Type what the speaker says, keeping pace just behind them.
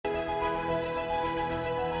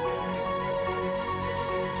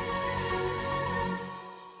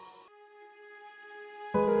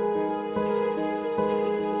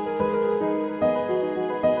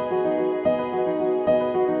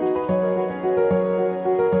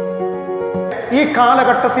ഈ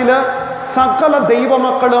കാലഘട്ടത്തിൽ സകല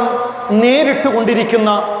ദൈവമക്കളും നേരിട്ടുകൊണ്ടിരിക്കുന്ന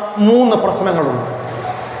 3 പ്രശ്നങ്ങളുണ്ട്.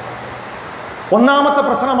 ഒന്നാമത്തെ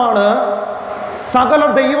പ്രശ്നമാണ് സകല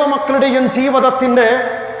ദൈവമക്കളുടെയും ജീവിതത്തിൻ്റെ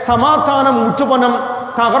സമാധാനം മുഴുവനും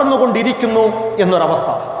തകർന്നുകൊണ്ടിരിക്കുന്നു എന്നൊരവസ്ഥ.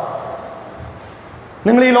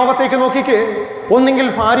 നിങ്ങൾ ഈ ലോകത്തേക്ക് നോക്കിക്കേ, ഒന്നെങ്കിൽ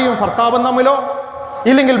ഭാര്യയും ഭർത്താവും തമ്മിലോ,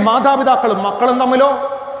 ഇല്ലെങ്കിൽ മാതാപിതാക്കളും മക്കളും തമ്മിലോ,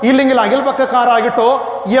 ഇല്ലെങ്കിൽ അയൽപക്കക്കാരായിട്ടോ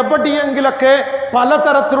എവിടെയെങ്കിലൊക്കെ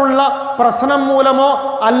പലതരത്തിലുള്ള പ്രശ്നം മൂലമോ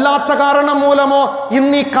അല്ലാത്ത കാരണം മൂലമോ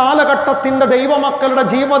ഇന്ന് ഈ കാലഘട്ടത്തിൻ്റെ ദൈവമക്കളുടെ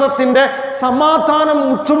ജീവിതത്തിൻ്റെ സമാധാനം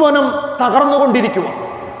മുഴുവനും തകർന്നുകൊണ്ടിരിക്കുക.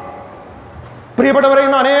 പ്രിയപ്പെട്ടവരെ,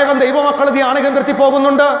 ഇന്ന് അനേകം ദൈവമക്കൾ ധ്യാന കേന്ദ്രത്തിൽ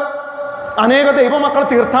പോകുന്നുണ്ട്, അനേക ദൈവമക്കൾ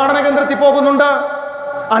തീർത്ഥാടന കേന്ദ്രത്തിൽ പോകുന്നുണ്ട്,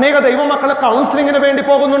 അനേക ദൈവമക്കൾ കൗൺസിലിങ്ങിന് വേണ്ടി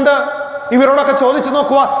പോകുന്നുണ്ട്. ഇവരോടൊക്കെ ചോദിച്ചു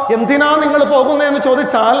നോക്കുക, എന്തിനാ നിങ്ങൾ പോകുന്നതെന്ന്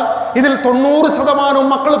ചോദിച്ചാൽ ഇതിൽ 90%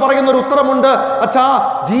 മക്കൾ പറയുന്നൊരു ഉത്തരമുണ്ട്, അച്ഛാ,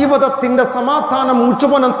 ജീവിതത്തിന്റെ സമാധാനം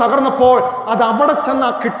മുഴുവനും തകർന്നപ്പോൾ അത് അവിടെ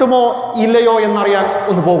ചെന്നാൽ കിട്ടുമോ ഇല്ലയോ എന്നറിയാൻ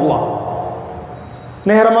ഒന്ന് പോകുക.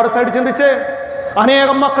 നേരെ മറുസൈഡ് ചിന്തിച്ച്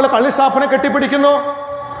അനേകം മക്കൾ കള്ളിഷാപ്പിനെ കെട്ടിപ്പിടിക്കുന്നു,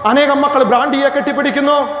 അനേകം മക്കൾ ബ്രാൻഡിയെ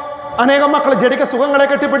കെട്ടിപ്പിടിക്കുന്നു, അനേകം മക്കൾ ജഡിക സുഖങ്ങളെ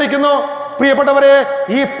കെട്ടിപ്പിടിക്കുന്നു. പ്രിയപ്പെട്ടവരെ,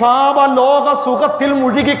 ഈ പാപ ലോക സുഖത്തിൽ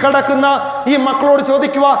മുഴുകിക്കിടക്കുന്ന ഈ മക്കളോട്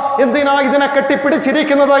ചോദിക്കുക, എന്തിനാ ഇതിനെ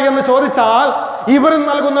കെട്ടിപ്പിടിച്ചിരിക്കുന്നത് എന്ന് ചോദിച്ചാൽ ഇവർ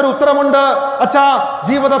നൽകുന്നൊരു ഉത്തരമുണ്ട്, അച്ഛാ,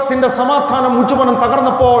 ജീവിതത്തിന്റെ സമാധാനം മുഴുവനും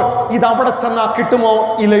തകർന്നപ്പോൾ ഇത് അവിടെ ചെന്നാൽ കിട്ടുമോ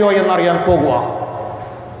ഇല്ലയോ എന്നറിയാൻ പോകുക.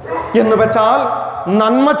 എന്ന് വെച്ചാൽ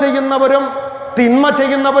നന്മ ചെയ്യുന്നവരും തിന്മ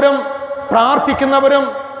ചെയ്യുന്നവരും പ്രാർത്ഥിക്കുന്നവരും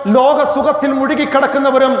ലോകസുഖത്തിൽ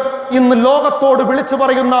മുഴുകിക്കിടക്കുന്നവരും ഇന്ന് ലോകത്തോട് വിളിച്ചു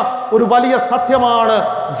പറയുന്ന ഒരു വലിയ സത്യമാണ്,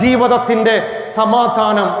 ജീവിതത്തിന്റെ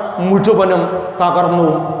സമാധാനം മുഴുവനും തകർന്നു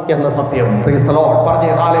എന്ന സത്യം. Praise the Lord. പറഞ്ഞേ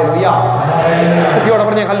ഹല്ലേലൂയ. സത്യോടെ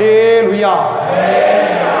പറഞ്ഞേ ഹല്ലേലൂയ.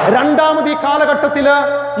 രണ്ടാമത്, ഈ കാലഘട്ടത്തില്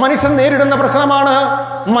മനുഷ്യൻ നേരിടുന്ന പ്രശ്നമാണ്,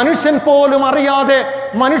 മനുഷ്യൻ പോലും അറിയാതെ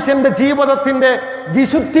മനുഷ്യന്റെ ജീവിതത്തിന്റെ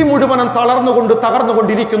വിശുദ്ധി മുഴുവനും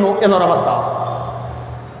തകർന്നുകൊണ്ടിരിക്കുന്നു എന്നൊരവസ്ഥ.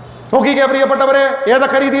 നോക്കിക്കേ പ്രിയപ്പെട്ടവരെ,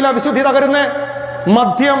 ഏതൊക്കെ രീതിയിലാണ് വിശുദ്ധി തകരുന്നേ?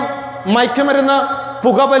 മദ്യം, മയക്കുമരുന്ന്,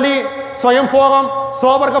 പുകവലി, സ്വയംഭോഗം,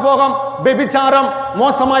 സ്വവർഗഭോഗം, വ്യഭിചാരം,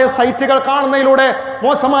 മോശമായ സൈറ്റുകൾ കാണുന്നതിലൂടെ,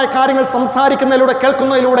 മോശമായ കാര്യങ്ങൾ സംസാരിക്കുന്നതിലൂടെ,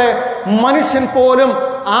 കേൾക്കുന്നതിലൂടെ മനുഷ്യൻ പോലും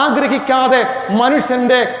ആഗ്രഹിക്കാതെ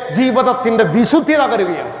മനുഷ്യന്റെ ജീവിതത്തിന്റെ വിശുദ്ധി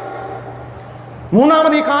തകരുകയാണ്.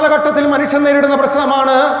 മൂന്നാമത്, ഈ കാലഘട്ടത്തിൽ മനുഷ്യൻ നേരിടുന്ന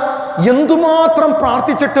പ്രശ്നമാണ്, എന്തുമാത്രം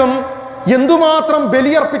പ്രാർത്ഥിച്ചിട്ടും എന്തുമാത്രം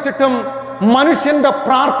ബലിയർപ്പിച്ചിട്ടും മനുഷ്യന്റെ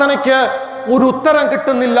പ്രാർത്ഥനയ്ക്ക് ഒരു ഉത്തരം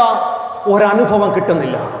കിട്ടുന്നില്ല, ഒരനുഭവം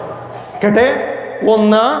കിട്ടുന്നില്ല. കേട്ടെ,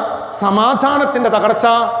 1 സമാധാനത്തിന്റെ തകർച്ച,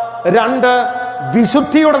 2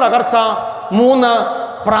 വിശുദ്ധിയുടെ തകർച്ച, 3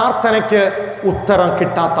 പ്രാർത്ഥനയ്ക്ക് ഉത്തരം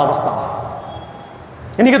കിട്ടാത്ത അവസ്ഥ.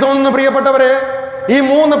 എനിക്ക് തോന്നുന്നു പ്രിയപ്പെട്ടവരെ, ഈ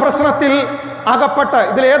 3 പ്രശ്നത്തിൽ അകപ്പെട്ട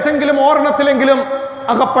ഇതിലേതെങ്കിലും ഒരെണ്ണത്തിലെങ്കിലും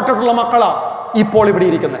അകപ്പെട്ടിട്ടുള്ള മക്കളാ ഇപ്പോൾ ഇവിടെ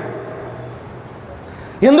ഇരിക്കുന്നത്.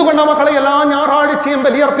 എന്തുകൊണ്ടാണ് മക്കളെ എല്ലാ ഞായറാഴ്ചയും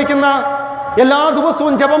ബലിയർപ്പിക്കുന്ന, എല്ലാ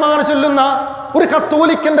ദിവസവും ജപമാല ചൊല്ലുന്ന ഒരു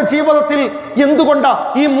കത്തോലിക്കന്റെ ജീവിതത്തിൽ എന്തുകൊണ്ടാ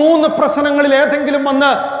ഈ 3 പ്രശ്നങ്ങളിൽ ഏതെങ്കിലും വന്ന്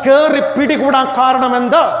കേറി പിടികൂടാൻ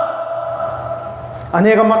കാരണമെന്ത്?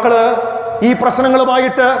 അനേകം മക്കള് ഈ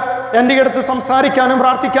പ്രശ്നങ്ങളുമായിട്ട് എൻ്റെ അടുത്ത് സംസാരിക്കാനും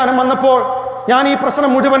പ്രാർത്ഥിക്കാനും വന്നപ്പോൾ ഞാൻ ഈ പ്രശ്നം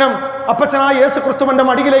മുഴുവനും അപ്പച്ചനായ യേശു ക്രിസ്തുവിന്റെ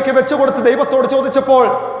മടിയിലേക്ക് വെച്ചുകൊടുത്ത് ദൈവത്തോട് ചോദിച്ചപ്പോൾ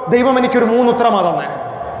ദൈവം എനിക്കൊരു 3 ഉത്തരമാണ് തന്നെ.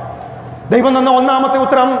 ദൈവം തന്ന ഒന്നാമത്തെ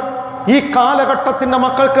ഉത്തരം, ഈ കാലഘട്ടത്തിന്റെ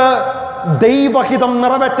മക്കൾക്ക് ദൈവഹിതം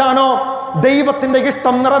നിറവേറ്റാനോ ദൈവത്തിന്റെ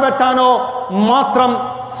ഇഷ്ടം നിറവേറ്റാനോ മാത്രം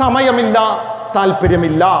സമയമില്ല,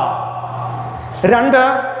 താല്പര്യമില്ല. 2,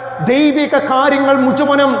 ദൈവിക കാര്യങ്ങൾ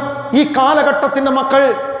മുഴുവനും ഈ കാലഘട്ടത്തിന്റെ മക്കൾ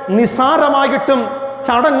നിസാരമായിട്ടും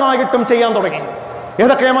ചടങ്ങായിട്ടും ചെയ്യാൻ തുടങ്ങി.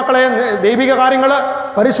 ഏതൊക്കെ മക്കളെ? ദൈവിക കാര്യങ്ങൾ,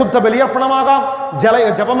 പരിശുദ്ധ ബലിയർപ്പണമാകാം,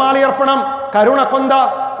 ജപമാലയർപ്പണം, കരുണക്കൊന്ത,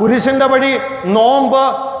 കുരിശിന്റെ വഴി, നോമ്പ്,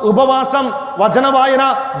 ഉപവാസം, വചനവായന,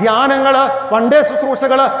 ധ്യാനങ്ങള്, വൺഡേ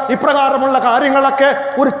ശുശ്രൂഷകള്, ഇപ്രകാരമുള്ള കാര്യങ്ങളൊക്കെ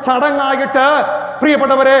ഒരു ചടങ്ങായിട്ട്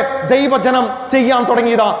പ്രിയപ്പെട്ടവരെ ദൈവജനം ചെയ്യാൻ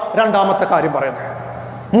തുടങ്ങിയതാ. രണ്ടാമത്തെ കാര്യം പറയുന്നത്.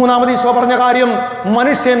 മൂന്നാമത് ഈശോ പറഞ്ഞ കാര്യം,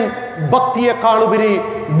 മനുഷ്യൻ ഭക്തിയെക്കാളുപരി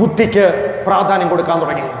ബുദ്ധിക്ക് പ്രാധാന്യം കൊടുക്കാൻ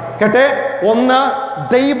തുടങ്ങി. കേട്ടെ, 1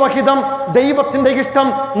 ദൈവഹിതം, ദൈവത്തിന്റെ ഇഷ്ടം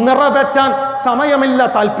നിറവേറ്റാൻ സമയമില്ല,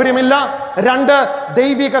 താല്പര്യമില്ല. 2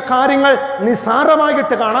 ദൈവിക കാര്യങ്ങൾ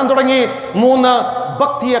നിസാരമായിട്ട് കാണാൻ തുടങ്ങി. 3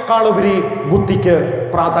 ഭക്തിയെക്കാളുപരി ബുദ്ധിക്ക്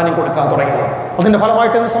പ്രാധാന്യം കൊടുക്കാൻ തുടങ്ങി. അതിന്റെ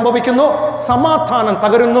ഫലമായിട്ട് എന്ത് സംഭവിക്കുന്നു? സമാധാനം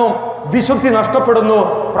തകരുന്നു, വിശുദ്ധി നഷ്ടപ്പെടുന്നു,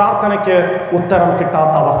 പ്രാർത്ഥനയ്ക്ക് ഉത്തരം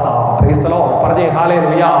കിട്ടാത്ത അവസ്ഥ. Price the Lord. പറഞ്ഞേ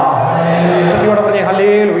ഹല്ലേലൂയ. ശക്തിയോടെ പറഞ്ഞേ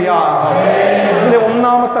ഹല്ലേലൂയ. ഇതിലെ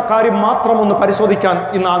ഒന്നാമത്തെ കാര്യം മാത്രം ഒന്ന് പരിശോധിക്കാൻ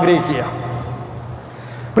ഇന്ന് ആഗ്രഹിക്കുക.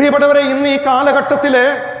 പ്രിയപ്പെട്ടവരെ, ഇന്ന് ഈ കാലഘട്ടത്തിലെ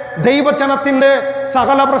ദൈവജനത്തിന്റെ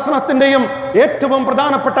സകല പ്രശ്നത്തിന്റെയും ഏറ്റവും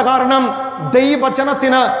പ്രധാനപ്പെട്ട കാരണം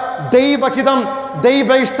ദൈവജനത്തിന് ദൈവഹിതം,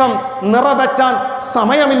 ദൈവ ഇഷ്ടം നിറവേറ്റാൻ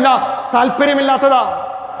സമയമില്ല, താല്പര്യമില്ലാത്തതാ.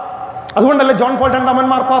 അതുകൊണ്ടല്ലേ ജോൺ പോൾ രണ്ടാമൻ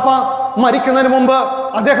മാർപ്പാപ്പ മരിക്കുന്നതിന് മുമ്പ്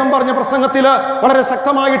അദ്ദേഹം പറഞ്ഞ പ്രസംഗത്തിൽ വളരെ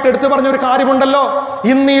ശക്തമായിട്ട് എടുത്തു പറഞ്ഞൊരു കാര്യമുണ്ടല്ലോ,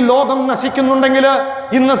 ഇന്ന് ഈ ലോകം നശിക്കുന്നുണ്ടെങ്കിൽ,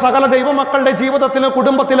 ഇന്ന് സകല ദൈവമക്കളുടെ ജീവിതത്തില്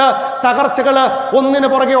കുടുംബത്തില് തകർച്ചകള് ഒന്നിനു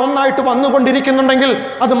പുറകെ ഒന്നായിട്ട് വന്നുകൊണ്ടിരിക്കുന്നുണ്ടെങ്കിൽ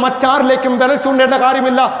അത് മറ്റാരിലേക്കും വിരൽ ചൂണ്ടേണ്ട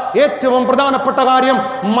കാര്യമില്ല. ഏറ്റവും പ്രധാനപ്പെട്ട കാര്യം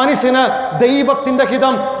മനുഷ്യന് ദൈവത്തിന്റെ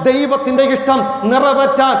ഹിതം, ദൈവത്തിന്റെ ഇഷ്ടം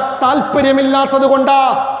നിറവേറ്റാൻ താല്പര്യമില്ലാത്തത് കൊണ്ടാ.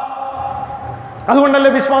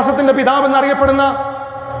 അതുകൊണ്ടല്ലേ വിശ്വാസത്തിന്റെ പിതാവ് എന്നറിയപ്പെടുന്ന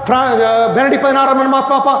ബെനഡിക്ട് 16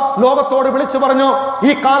 മാർപ്പാപ്പ ലോകത്തോട് വിളിച്ചു പറഞ്ഞു,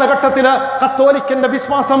 ഈ കാലഘട്ടത്തില് കത്തോലിക്കന്റെ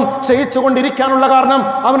വിശ്വാസം ക്ഷയിച്ചുകൊണ്ടിരിക്കാനുള്ള കാരണം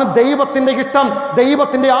അവന് ദൈവത്തിന്റെ ഇഷ്ടം,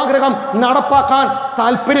 ദൈവത്തിന്റെ ആഗ്രഹം നടപ്പാക്കാൻ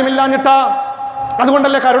താല്പര്യമില്ലാഞ്ഞിട്ടാ.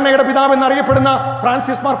 അതുകൊണ്ടല്ലേ കരുണയുടെ പിതാവ് എന്നറിയപ്പെടുന്ന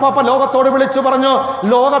ഫ്രാൻസിസ് മാർപ്പാപ്പ ലോകത്തോട് വിളിച്ചു പറഞ്ഞു,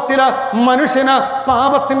 ലോകത്തില് മനുഷ്യന്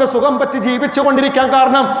പാപത്തിന്റെ സുഖം പറ്റി ജീവിച്ചു കൊണ്ടിരിക്കാൻ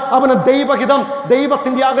കാരണം അവന് ദൈവഹിതം,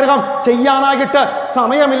 ദൈവത്തിന്റെ ആഗ്രഹം ചെയ്യാനായിട്ട്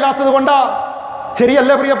സമയമില്ലാത്തത് കൊണ്ടാ.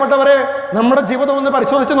 ശരിയല്ലേ പ്രിയപ്പെട്ടവരെ? നമ്മുടെ ജീവിതം ഒന്ന്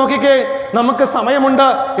പരിശോധിച്ച് നോക്കിക്കേ. നമുക്ക് സമയമുണ്ട്.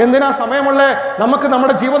 എന്തിനാ സമയമുള്ളേ? നമുക്ക്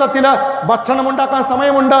നമ്മുടെ ജീവിതത്തിൽ ഭക്ഷണം ഉണ്ടാക്കാൻ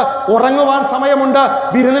സമയമുണ്ട്, ഉറങ്ങുവാൻ സമയമുണ്ട്,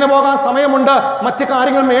 വിരുന്നിന് പോകാൻ സമയമുണ്ട്, മറ്റു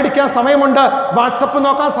കാര്യങ്ങൾ മേടിക്കാൻ സമയമുണ്ട്, വാട്സപ്പ്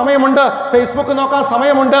നോക്കാൻ സമയമുണ്ട്, ഫേസ്ബുക്ക് നോക്കാൻ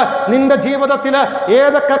സമയമുണ്ട്. നിന്റെ ജീവിതത്തിൽ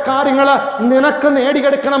ഏതൊക്കെ കാര്യങ്ങൾ നിനക്ക്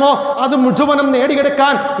നേടിയെടുക്കണമോ അത് മുഴുവനും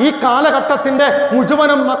നേടിയെടുക്കാൻ ഈ കാലഘട്ടത്തിന്റെ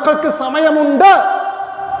മുഴുവനും മക്കൾക്ക് സമയമുണ്ട്.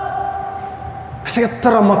 പക്ഷെ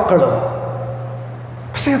എത്ര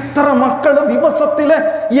മക്കള് ദിവസത്തിലെ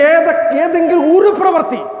ഏതെങ്കിലും ഒരു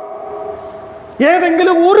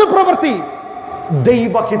പ്രവൃത്തി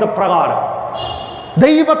ദൈവഹിതപ്രകാരം,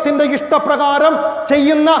 ദൈവത്തിന്റെ ഇഷ്ടപ്രകാരം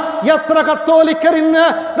ചെയ്യുന്ന എത്ര കത്തോലിക്കർ ഇന്ന്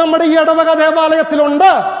നമ്മുടെ ഈ ഇടവക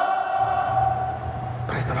ദേവാലയത്തിലുണ്ട്?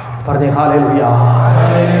 പറഞ്ഞേ ഹല്ലേലൂയ.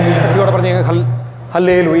 ശക്തിയോടെ പറഞ്ഞേ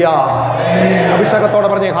ഹല്ലേലൂയ. അഭിഷേകത്തോടെ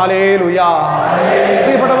പറഞ്ഞേ ഹല്ലേലൂയ.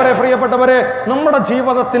 പ്രിയപ്പെട്ടവരെ, നമ്മുടെ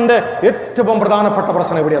ജീവിതത്തിന്റെ ഏറ്റവും പ്രധാനപ്പെട്ട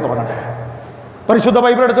പ്രശ്നം എവിടെയാ തുടങ്ങട്ടെ? പരിശുദ്ധ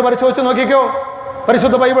ബൈബിൾ എടുത്ത് പരിശോധിച്ച് നോക്കിക്കോ.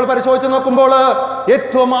 പരിശുദ്ധ ബൈബിൾ പരിശോധിച്ച് നോക്കുമ്പോൾ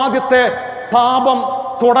ഏറ്റവും ആദ്യത്തെ പാപം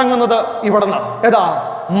തുടങ്ങുന്നത് ഇവിടുന്ന്. ഏതാ?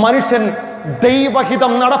 മനുഷ്യൻ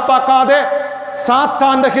ദൈവഹിതം നടപ്പാക്കാതെ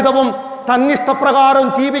സാത്താന്റെ ഹിതവും തന്നിഷ്ടപ്രകാരം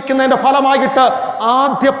ജീവിക്കുന്നതിന്റെ ഫലമായിട്ട്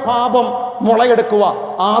ആദ്യ പാപം മുളയെടുക്കുക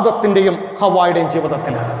ആദത്തിന്റെയും ഹവ്വായുടെയും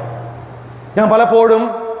ജീവിതത്തിൽ. ഞാൻ പലപ്പോഴും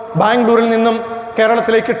ബാംഗ്ലൂരിൽ നിന്നും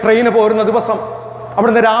കേരളത്തിലേക്ക് ട്രെയിന് പോരുന്ന ദിവസം,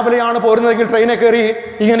 അവിടുന്ന് രാവിലെയാണ് പോരുന്നതെങ്കിൽ ട്രെയിനെ കയറി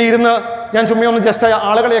ഇങ്ങനെ ഇരുന്ന് ഞാൻ ചുമ്മിയൊന്ന് ജസ്റ്റ്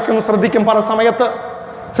ആളുകളെയൊക്കെ ഒന്ന് ശ്രദ്ധിക്കും. പല സമയത്ത്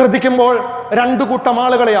ശ്രദ്ധിക്കുമ്പോൾ 2 കൂട്ടം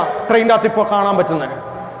ആളുകളെയാ ട്രെയിനിൻ്റെ അകത്ത് ഇപ്പോൾ കാണാൻ പറ്റുന്നത്.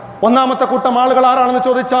 ഒന്നാമത്തെ കൂട്ടം ആളുകൾ ആരാണെന്ന്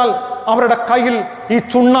ചോദിച്ചാൽ അവരുടെ കയ്യിൽ ഈ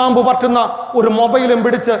ചുണ്ണാമ്പ് പറ്റുന്ന ഒരു മൊബൈലും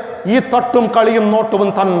പിടിച്ച് ഈ തട്ടും കളിയും നോട്ടവും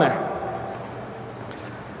തന്നെ.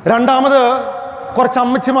 രണ്ടാമത് കുറച്ച്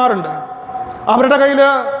അമ്മച്ചിമാരുണ്ട്. അവരുടെ കയ്യിൽ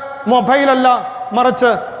മൊബൈലല്ല, മറിച്ച്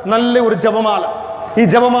നല്ല ഒരു ജപമാല. ഈ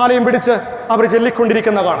ജപമാലയും പിടിച്ച് അവർ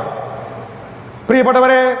ചൊല്ലിക്കൊണ്ടിരിക്കുന്ന കാണാം.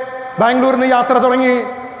 പ്രിയപ്പെട്ടവരെ, ബാംഗ്ലൂരിൽ നിന്ന് യാത്ര തുടങ്ങി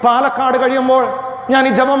പാലക്കാട് കഴിയുമ്പോൾ ഞാൻ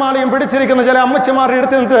ഈ ജപമാലയും പിടിച്ചിരിക്കുന്ന ചില അമ്മച്ചിമാരുടെ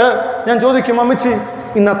അടുത്ത് നിന്നിട്ട് ഞാൻ ചോദിക്കും, അമ്മച്ചി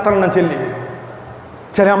ഇന്ന് എത്ര എണ്ണം ചൊല്ലി?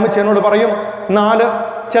 ചില അമ്മച്ചി എന്നോട് പറയും 4,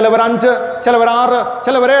 ചിലവർ 5, ചിലവർ 6,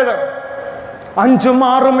 ചിലവർ 7. 5,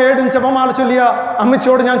 6, 7 ജപമാല ചൊല്ലിയ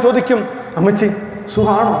അമ്മച്ചിയോട് ഞാൻ ചോദിക്കും, അമ്മച്ചി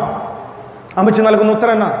സുഖാണോ? അമ്മച്ചി നൽകുന്ന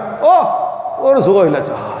ഉത്തരം എന്നാ? ഓ, ഒരു സുഖമില്ല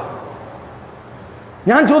അച്ഛാ.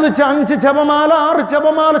 ഞാൻ ചോദിച്ച 5 ജപമാല 6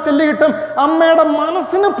 ജപമാല ചൊല്ലിയിട്ടും അമ്മയുടെ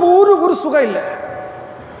മനസ്സിന് പോലും ഒരു സുഖമില്ലേ?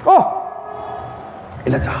 ഓ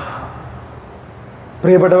ഇല്ല അച്ഛാ.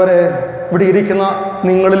 പ്രിയപ്പെട്ടവരെ, ഇവിടെ ഇരിക്കുന്ന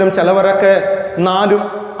നിങ്ങളിലും ചിലവരൊക്കെ 4,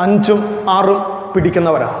 5, 6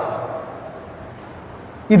 പിടിക്കുന്നവരാ.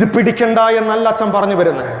 ഇത് പിടിക്കണ്ട എന്നല്ല അച്ഛൻ പറഞ്ഞു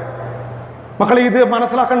വരുന്നത്. മക്കളെ, ഇത്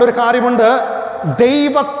മനസ്സിലാക്കേണ്ട ഒരു കാര്യമുണ്ട്.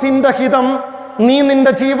 ദൈവത്തിന്റെ ഹിതം നീ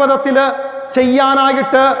നിന്റെ ജീവിതത്തിൽ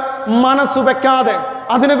ചെയ്യാനായിട്ട് മനസ്സു വെക്കാതെ,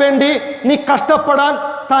 അതിനുവേണ്ടി നീ കഷ്ടപ്പെടാൻ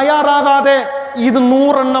തയ്യാറാകാതെ ഇത്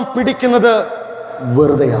 100 എണ്ണം പിടിക്കുന്നത്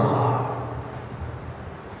വെറുതെയാ.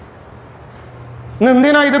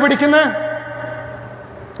 എന്തിനാ ഇത് പിടിക്കുന്നത്?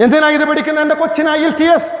 എന്റെ കൊച്ചിന്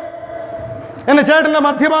IELTS, എന്റെ ചേട്ടന്റെ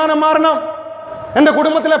മദ്യപാനം മാറണം, എന്റെ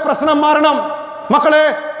കുടുംബത്തിലെ പ്രശ്നം മാറണം. മക്കളെ,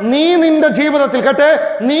 നീ നിന്റെ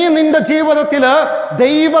ജീവിതത്തിൽ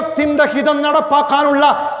ദൈവത്തിന്റെ ഹിതം നടപ്പാക്കാനുള്ള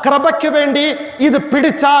കൃപയ്ക്ക് വേണ്ടി ഇത്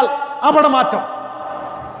പിടിച്ചാൽ അവിടെ മാറ്റം.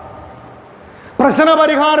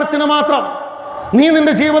 പ്രശ്നപരിഹാരത്തിന് മാത്രം നീ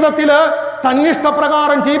നിന്റെ ജീവിതത്തിൽ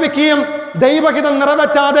തന്നിഷ്ടപ്രകാരം ജീവിക്കുകയും ദൈവഹിതം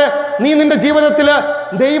നിറവേറ്റാതെ, നീ നിന്റെ ജീവിതത്തിൽ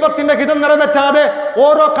ദൈവത്തിന്റെ ഹിതം നിറവേറ്റാതെ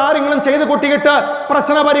ഓരോ കാര്യങ്ങളും ചെയ്തു കൂട്ടിയിട്ട്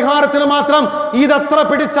പ്രശ്നപരിഹാരത്തിന് മാത്രം ഇതെത്ര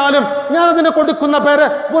പിടിച്ചാലും ഞാൻ അതിന് കൊടുക്കുന്ന പേര്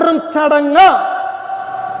വെറും ചടങ്ങ്.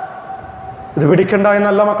 ഇത് പിടിക്കണ്ട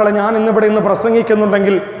എന്നല്ല മക്കളെ ഞാൻ ഇന്ന്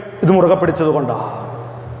പ്രസംഗിക്കുന്നുണ്ടെങ്കിൽ ഇത് മുറുകെ പിടിച്ചത് കൊണ്ടാ.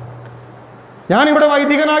 ഞാനിവിടെ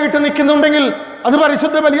വൈദികനായിട്ട് നിൽക്കുന്നുണ്ടെങ്കിൽ അത്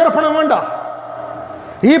പരിശുദ്ധ ബലിയർപ്പണം വേണ്ട.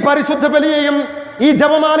 ഈ പരിശുദ്ധ ബലിയെയും ഈ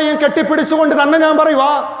ജപമാലയും കെട്ടിപ്പിടിച്ചുകൊണ്ട് തന്നെ ഞാൻ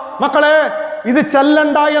പറയുവാ, മക്കളെ, ഇത്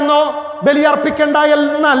ചെല്ലണ്ട എന്നോ ബലിയർപ്പിക്കണ്ട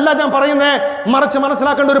എന്നല്ല ഞാൻ പറയുന്നേ. മറിച്ച്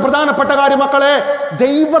മനസ്സിലാക്കേണ്ട ഒരു പ്രധാനപ്പെട്ട കാര്യം, മക്കളെ,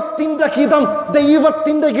 ദൈവത്തിന്റെ ഹിതം,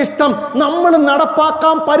 ദൈവത്തിന്റെ ഇഷ്ടം നമ്മൾ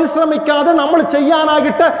നടപ്പാക്കാൻ പരിശ്രമിക്കാതെ, നമ്മൾ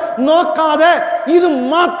ചെയ്യാനായിട്ട് നോക്കാതെ ഇത്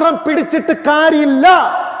മാത്രം പിടിച്ചിട്ട് കാര്യമില്ല.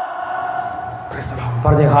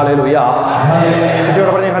 പറഞ്ഞേ ഹല്ലേലൂയാ.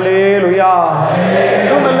 പറഞ്ഞേ ഹല്ലേലൂയാ.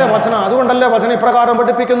 അതുകൊണ്ടല്ലേ വചനം ഇപ്രകാരം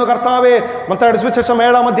പഠിപ്പിക്കുന്നു. കർത്താവേ, മത്തായിയുടെ സുവിശേഷം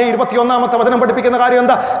 7-21 വചനം പഠിപ്പിക്കുന്ന കാര്യം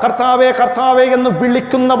എന്താ? കർത്താവേ, കർത്താവേ എന്ന്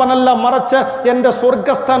വിളിക്കുന്നവനല്ല, മറിച്ച് എൻ്റെ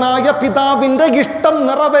സ്വർഗസ്ഥനായ പിതാവിന്റെ ഇഷ്ടം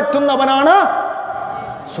നിറവേറ്റുന്നവനാണ്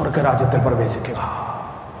സ്വർഗരാജ്യത്തിൽ പ്രവേശിക്കുക.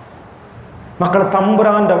 മക്കൾ,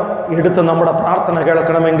 തമ്പുരാന്റെ എടുത്ത് നമ്മുടെ പ്രാർത്ഥന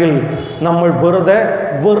കേൾക്കണമെങ്കിൽ നമ്മൾ വെറുതെ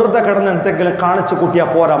കിടന്ന് എന്തെങ്കിലും കാണിച്ചു കൂട്ടിയാൽ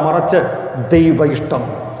പോരാ. മറിച്ച് ദൈവ ഇഷ്ടം,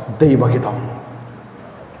 ദൈവഹിതം,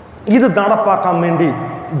 ഇത് നടപ്പാക്കാൻ വേണ്ടി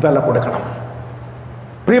വില കൊടുക്കണം.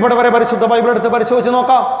 പ്രിയപ്പെട്ടവരെ, പരിശുദ്ധ ബൈബിൾ എടുത്ത് പരിശോധിച്ച്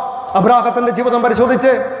നോക്കാം. അബ്രാഹത്തിന്റെ ജീവിതം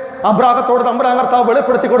പരിശോധിച്ച് അബ്രാഹത്തോട് തമ്പുരാൻ കർത്താവ്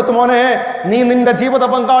വെളിപ്പെടുത്തി കൊടുത്തു, മോനെ, നീ നിന്റെ ജീവിത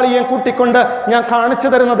പങ്കാളിയെ കൂട്ടിക്കൊണ്ട് ഞാൻ കാണിച്ചു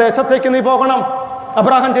തരുന്ന ദേശത്തേക്ക് നീ പോകണം.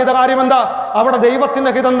 അബ്രാഹാം ചെയ്ത കാര്യം എന്താ? അവിടെ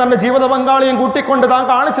ദൈവത്തിന്റെ ഹിതം തന്റെ ജീവിത പങ്കാളിയും കൂട്ടിക്കൊണ്ട് താൻ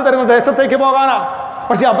കാണിച്ചു തരുന്ന ദേശത്തേക്ക് പോകാനാ.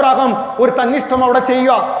 പക്ഷെ അബ്രാഹാം ഒരു തന്നിഷ്ടം അവിടെ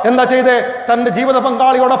ചെയ്യുക. എന്താ ചെയ്തേ? തന്റെ ജീവിത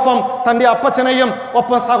പങ്കാളിയോടൊപ്പം തന്റെ അപ്പച്ചനെയും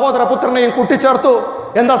ഒപ്പം സഹോദരപുത്രനെയും കൂട്ടിച്ചേർത്തു.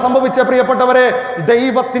 എന്താ സംഭവിച്ച പ്രിയപ്പെട്ടവരെ?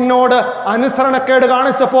 ദൈവത്തിനോട് അനുസരണക്കേട്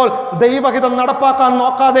കാണിച്ചപ്പോൾ, ദൈവഹിതം നടപ്പാക്കാൻ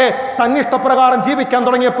നോക്കാതെ തന്നിഷ്ടപ്രകാരം ജീവിക്കാൻ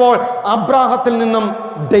തുടങ്ങിയപ്പോൾ അബ്രാഹത്തിൽ നിന്നും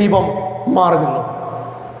ദൈവം മാറി നിന്നു.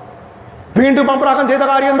 വീണ്ടും അബ്രാഹാം ചെയ്ത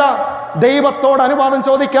കാര്യം എന്താ? ദൈവത്തോട് അനുവാദം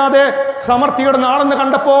ചോദിക്കാതെ സമൃദ്ധിയുടെ നാളെന്ന്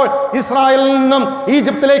കണ്ടപ്പോൾ ഇസ്രായേലിൽ നിന്നും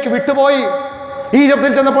ഈജിപ്തിലേക്ക് വിട്ടുപോയി.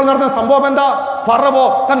 ഈജിപ്തിൽ ചെന്നപ്പോൾ നടന്ന സംഭവം എന്താ? ഫറവോ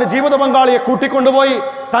തന്റെ ജീവിത പങ്കാളിയെ കൂട്ടിക്കൊണ്ടുപോയി.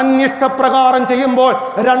 തന്നിഷ്ടപ്രകാരം ചെയ്യുമ്പോൾ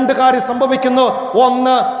രണ്ട് കാര്യം സംഭവിക്കുന്നു.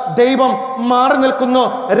 ഒന്ന്, ദൈവം മാറി നിൽക്കുന്നു.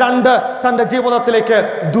 രണ്ട്, തന്റെ ജീവിതത്തിലേക്ക്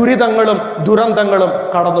ദുരിതങ്ങളും ദുരന്തങ്ങളും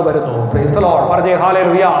കടന്നു വരുന്നു. Price the Lord. പറഞ്ഞേ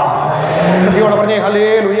ഹല്ലേലൂയാ. സത്യോടെ പറഞ്ഞേ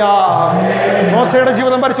ഹല്ലേലൂയാ. മോശയുടെ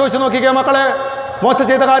ജീവിതം പരിശോധിച്ച് നോക്കിക്കേ മക്കളെ. മോശ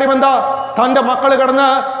ചെയ്ത കാര്യം എന്താ? തന്റെ മക്കൾ കിടന്ന്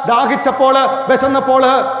ദാഹിച്ചപ്പോൾ, വിശന്നപ്പോൾ,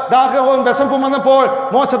 ദാഹവും വിശപ്പും വന്നപ്പോൾ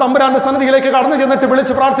മോശ തമ്പുരാന്റെ സന്നിധിയിലേക്ക് കടന്നു ചെന്നിട്ട്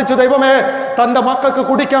വിളിച്ച് പ്രാർത്ഥിച്ചു, ദൈവമേ, തന്റെ മക്കൾക്ക്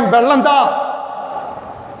കുടിക്കാൻ വെള്ളം താ.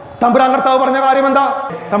 തമ്പുരാൻ കർത്താവ് പറഞ്ഞ കാര്യം എന്താ?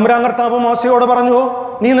 തമ്പുരാൻ കർത്താവ് മോശയോട് പറഞ്ഞു,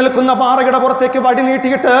 നീ നിൽക്കുന്ന പാറയുടെ പുറത്തേക്ക് വടി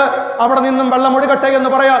നീട്ടിയിട്ട് അവിടെ നിന്നും വെള്ളം ഒഴുകട്ടെ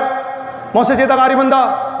എന്ന് പറയാൻ. മോശ ചെയ്ത കാര്യം എന്താ?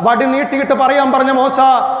 വടി നീട്ടിയിട്ട് പറയാൻ പറഞ്ഞ മോശ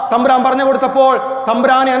തമ്പുരാൻ പറഞ്ഞു കൊടുത്തപ്പോൾ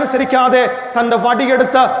തമ്പുരാനെ അനുസരിക്കാതെ തന്റെ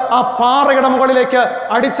വടിയെടുത്ത് ആ പാറയുടെ മുകളിലേക്ക്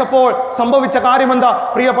അടിച്ചപ്പോൾ സംഭവിച്ച കാര്യം എന്താ?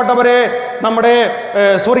 പ്രിയപ്പെട്ടവരെ, നമ്മുടെ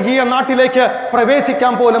സ്വർഗീയ നാട്ടിലേക്ക്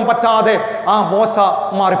പ്രവേശിക്കാൻ പോലും പറ്റാതെ ആ മോശ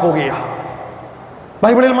മാറിപ്പോകുകയാണ്.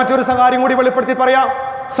 ബൈബിളിൽ മറ്റൊരു കാര്യം കൂടി വെളിപ്പെടുത്തി പറയാം.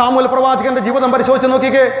 സാമുവേൽ പ്രവാചകന്റെ ജീവിതം പരിശോധിച്ച്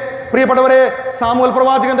നോക്കിക്കേ പ്രിയപ്പെട്ടവരെ. സാമുവേൽ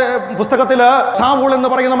പ്രവാചകന്റെ പുസ്തകത്തില് സാവൂൾ എന്ന്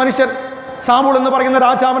പറയുന്ന മനുഷ്യൻ, സാവൂൾ എന്ന് പറയുന്ന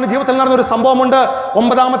രാജാവിന്റെ ജീവിതത്തിൽ നടന്ന ഒരു സംഭവമുണ്ട്.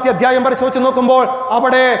 9-ാമത്തെ അധ്യായം പരിശോധിച്ച് നോക്കുമ്പോൾ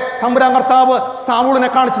അവിടെ തമ്പുരാൻ കർത്താവ് സാവൂളിനെ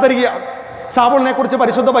കാണിച്ചു തരികയാണ്. സാവൂളിനെ കുറിച്ച്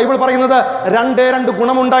പരിശുദ്ധ ബൈബിൾ പറയുന്നത് രണ്ട്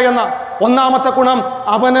ഗുണമുണ്ടായെന്ന. ഒന്നാമത്തെ ഗുണം,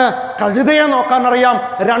 അവന് കഴുതയെ നോക്കാൻ അറിയാം.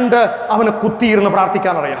 രണ്ട്, അവന് കുത്തിയിരുന്ന്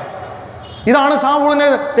പ്രാർത്ഥിക്കാൻ അറിയാം. ഇതാണ് സാവൂളിന്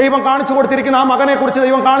ദൈവം കാണിച്ചു കൊടുത്തിരിക്കുന്ന, ആ മകനെ കുറിച്ച്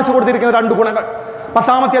ദൈവം കാണിച്ചു കൊടുത്തിരിക്കുന്ന രണ്ട് ഗുണങ്ങൾ.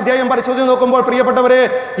 10-ാമത്തെ അധ്യായം പരിശോധിച്ച് നോക്കുമ്പോൾ പ്രിയപ്പെട്ടവരെ,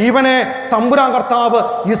 ഇവനെ തമ്പുരാൻ കർത്താവ്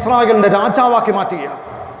ഇസ്രായേലിന്റെ രാജാവാക്കി മാറ്റുകയാണ്.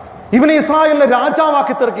 ഇവനെ ഇസ്രായേലിന്റെ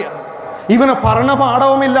രാജാവാക്കി തീർക്കുകയാണ്. ഇവന്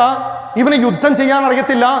ഭരണപാഠവുമില്ല, ഇവന് യുദ്ധം ചെയ്യാൻ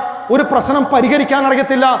അറിയത്തില്ല, ഒരു പ്രശ്നം പരിഹരിക്കാൻ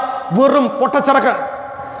അറിയത്തില്ല, വെറും പൊട്ടച്ചറക്കൻ.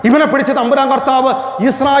 ഇവനെ പിടിച്ച് തമ്പുരാൻ കർത്താവ്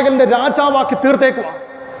ഇസ്രായേലിന്റെ രാജാവാക്കി തീർത്തേക്കുക.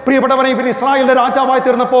 പ്രിയപ്പെട്ടവനെ, ഇവൻ ഇസ്രായേലിന്റെ രാജാവായി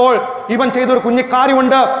തീർന്നപ്പോൾ ഇവൻ ചെയ്തൊരു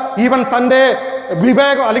കുഞ്ഞിക്കാര്യമുണ്ട്. ഇവൻ തന്റെ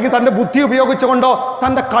വിവേകം അല്ലെങ്കിൽ തന്റെ ബുദ്ധി ഉപയോഗിച്ചുകൊണ്ടോ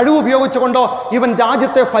തന്റെ കഴിവ് ഉപയോഗിച്ചുകൊണ്ടോ ഇവൻ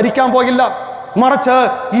രാജ്യത്തെ ഭരിക്കാൻ പോയില്ല. മറിച്ച്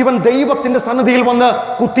ഇവൻ ദൈവത്തിന്റെ സന്നിധിയിൽ വന്ന്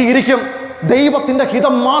കുത്തിയിരിക്കും. ദൈവത്തിന്റെ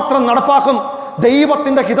ഹിതം മാത്രം നടപ്പാക്കും.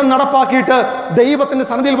 ദൈവത്തിന്റെ ഹിതം നടപ്പാക്കിയിട്ട് ദൈവത്തിന്റെ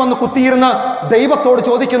സന്നിധിയിൽ വന്ന് കുത്തിയിരുന്ന് ദൈവത്തോട്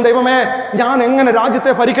ചോദിക്കും, ദൈവമേ, ഞാൻ എങ്ങനെ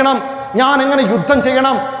രാജ്യത്തെ ഭരിക്കണം? ഞാൻ എങ്ങനെ യുദ്ധം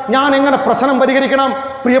ചെയ്യണം? ഞാൻ എങ്ങനെ പ്രശ്നം പരിഹരിക്കണം?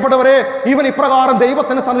 പ്രിയപ്പെട്ടവരെ, ഇവൻ ഇപ്രകാരം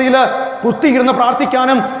ദൈവത്തിന്റെ സന്നിധിയിൽ കുത്തിയിരുന്ന്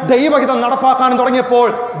പ്രാർത്ഥിക്കാനും ദൈവഹിതം നടപ്പാക്കാനും തുടങ്ങിയപ്പോൾ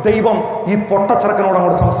ദൈവം ഈ പൊട്ടച്ചെറുക്കനോട്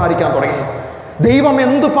അങ്ങോട്ട് സംസാരിക്കാൻ തുടങ്ങി. ദൈവം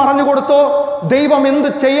എന്തു പറഞ്ഞു കൊടുത്തോ, ദൈവം എന്ത്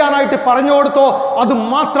ചെയ്യാനായിട്ട് പറഞ്ഞു കൊടുത്തോ അത്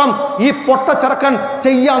മാത്രം ഈ പൊട്ടച്ചെറുക്കൻ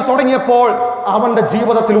ചെയ്യാൻ തുടങ്ങിയപ്പോൾ അവന്റെ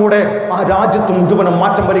ജീവിതത്തിലൂടെ ആ രാജ്യത്ത് മുഴുവനും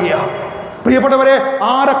മാറ്റം വരികയാണ്. പ്രിയപ്പെട്ടവരെ,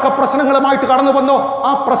 ആരൊക്കെ പ്രശ്നങ്ങളുമായിട്ട് കടന്നു വന്നോ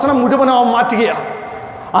ആ പ്രശ്നം മുഴുവനും അവൻ മാറ്റുകയാണ്.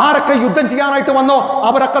 ആരൊക്കെ യുദ്ധം ചെയ്യാനായിട്ട് വന്നോ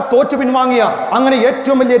അവരൊക്കെ തോറ്റു പിൻവാങ്ങിയ. അങ്ങനെ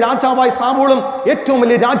ഏറ്റവും വലിയ രാജാവായി സാവൂളും ഏറ്റവും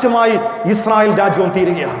വലിയ രാജ്യമായി ഇസ്രായേൽ രാജ്യവും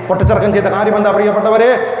തീരുകയാണ്. പൊട്ടച്ചെറുക്കൻ ചെയ്ത കാര്യം എന്താ പ്രിയപ്പെട്ടവരെ?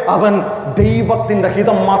 അവൻ ദൈവത്തിന്റെ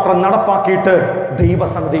ഹിതം മാത്രം നടപ്പാക്കിയിട്ട്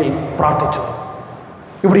ദൈവസന്നിധിയിൽ പ്രാർത്ഥിച്ചു.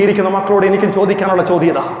 ഇവിടെ ഇരിക്കുന്ന മക്കളോട് എനിക്കും ചോദിക്കാനുള്ള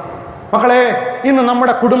ചോദ്യത, മക്കളെ, ഇന്ന്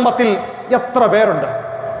നമ്മുടെ കുടുംബത്തിൽ എത്ര പേരുണ്ട്?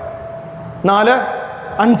 4,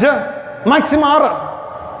 5, മാക്സിമം 6.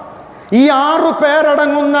 ഈ 6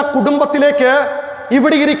 പേരടങ്ങുന്ന കുടുംബത്തിലേക്ക്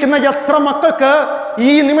ഇവിടെ ഇരിക്കുന്ന എത്ര മക്കൾക്ക്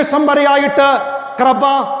ഈ നിമിഷം വരെയായിട്ട് കൃപ,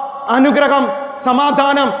 അനുഗ്രഹം,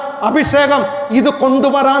 സമാധാനം, അഭിഷേകം ഇത്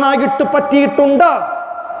കൊണ്ടുവരാനായിട്ട് പറ്റിയിട്ടുണ്ട്?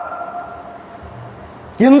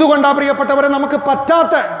 എന്തുകൊണ്ടാ പ്രിയപ്പെട്ടവരെ നമുക്ക്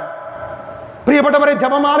പറ്റാത്ത? പ്രിയപ്പെട്ടവരെ,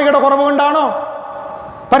 ജപമാലയുടെ കുറവ് കൊണ്ടാണോ?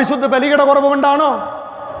 പരിശുദ്ധ ബലിയുടെ കുറവ് കൊണ്ടാണോ?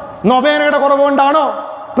 നൊവേനയുടെ കുറവ് കൊണ്ടാണോ?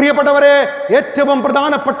 പ്രിയപ്പെട്ടവരെ, ഏറ്റവും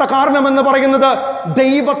പ്രധാനപ്പെട്ട കാരണം എന്ന് പറയുന്നത്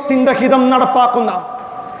ദൈവത്തിന്റെ ഹിതം നടപ്പാക്കുന്ന,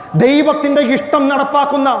 ദൈവത്തിന്റെ ഇഷ്ടം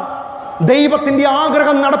നടപ്പാക്കുന്ന, ദൈവത്തിന്റെ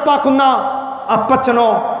ആഗ്രഹം നടപ്പാക്കുന്ന അപ്പച്ചനോ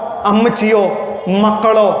അമ്മച്ചിയോ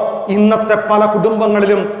മക്കളോ ഇന്നത്തെ പല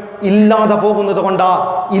കുടുംബങ്ങളിലും ഇല്ലാതെ പോകുന്നത്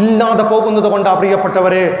കൊണ്ടാ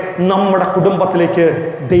പ്രിയപ്പെട്ടവരെ നമ്മുടെ കുടുംബത്തിലേക്ക്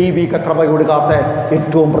ദൈവിക കൃപ ഒഴുകാത്ത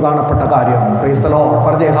ഏറ്റവും പ്രധാനപ്പെട്ട കാര്യം. Price the Lord.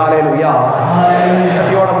 പറഞ്ഞേ ഹല്ലേലൂയ.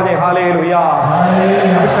 ശക്തിയോടെ പറഞ്ഞേ ഹല്ലേലൂയ.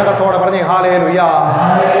 അഭിഷേകത്തോടെ പറഞ്ഞേ ഹല്ലേലൂയ.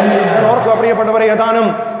 ഓർക്കുക പ്രിയപ്പെട്ടവരെ, ഏതാനും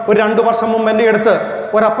ഒരു 2 വർഷം മുമ്പ് എൻ്റെ അടുത്ത്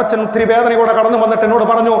ഒരപ്പച്ചൻ ഒത്തിരി വേദനയോടെ കടന്നു വന്നിട്ട് എന്നോട്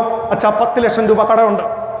പറഞ്ഞു, അച്ഛാ 10 ലക്ഷം രൂപ കടമുണ്ട്.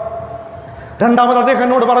 രണ്ടാമത് അദ്ദേഹം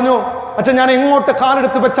എന്നോട് പറഞ്ഞു, അച്ഛൻ ഞാൻ എങ്ങോട്ട്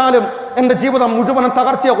കാലെടുത്ത് വെച്ചാലും എൻ്റെ ജീവിതം മുഴുവനും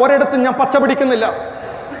തകർച്ചയോ, ഒരിടത്തും ഞാൻ പച്ച പിടിക്കുന്നില്ല.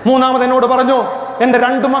 മൂന്നാമത് എന്നോട് പറഞ്ഞു, എൻ്റെ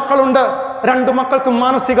 2 മക്കളുണ്ട്, 2 മക്കൾക്കും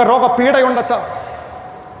മാനസിക രോഗപീഠയുണ്ട് അച്ഛാ.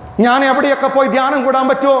 ഞാൻ എവിടെയൊക്കെ പോയി ധ്യാനം കൂടാൻ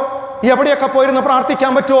പറ്റുമോ, എവിടെയൊക്കെ പോയിരുന്ന്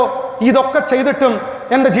പ്രാർത്ഥിക്കാൻ പറ്റുമോ, ഇതൊക്കെ ചെയ്തിട്ടും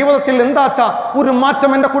എൻ്റെ ജീവിതത്തിൽ എന്താച്ചാ ഒരു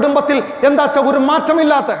മാറ്റം, എൻ്റെ കുടുംബത്തിൽ എന്താച്ചാ ഒരു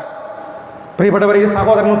മാറ്റമില്ലാത്ത? പ്രിയപ്പെട്ടവർ, ഈ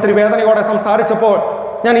സഹോദരൻ ഒത്തിരി വേദനയോടെ സംസാരിച്ചപ്പോൾ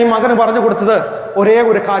ഞാൻ ഈ മകന് പറഞ്ഞു കൊടുത്തത് ഒരേ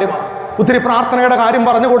ഒരു കാര്യമാണ്. ഒത്തിരി പ്രാർത്ഥനയുടെ കാര്യം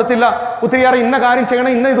പറഞ്ഞു കൊടുത്തില്ല, ഒത്തിരിയേറെ ഇന്ന കാര്യം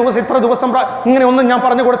ചെയ്യണം, ഇന്ന ദിവസം ഇത്ര ദിവസം ഇങ്ങനെ ഒന്നും ഞാൻ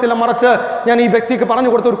പറഞ്ഞു കൊടുത്തില്ല. മറിച്ച് ഞാൻ ഈ വ്യക്തിക്ക് പറഞ്ഞു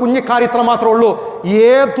കൊടുത്ത ഒരു കുഞ്ഞിക്കാര്യം ഇത്ര മാത്രമേ ഉള്ളൂ.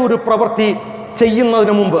 ഏതൊരു പ്രവൃത്തി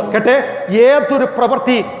ചെയ്യുന്നതിന് മുമ്പ്, കേട്ടെ, ഏതൊരു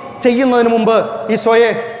പ്രവൃത്തി ചെയ്യുന്നതിന് മുമ്പ്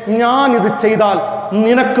ഈശോയെ ഞാനിത് ചെയ്താൽ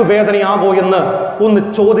നിനക്ക് വേദനയാകോ എന്ന് ഒന്ന്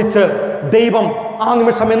ചോദിച്ച് ദൈവം ആ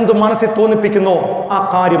നിമിഷം എന്ത് മനസ്സിൽ തോന്നിപ്പിക്കുന്നോ ആ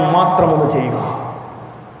കാര്യം മാത്രം ഒന്ന് ചെയ്യുക.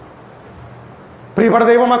 പ്രിയപ്പെട്ട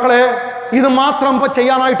ദൈവമക്കളെ, ഇത് മാത്രം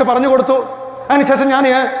ചെയ്യാനായിട്ട് പറഞ്ഞു കൊടുത്തു. അതിനുശേഷം ഞാൻ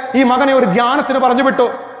ഈ മകനെ ഒരു ധ്യാനത്തിന് പറഞ്ഞു വിട്ടു.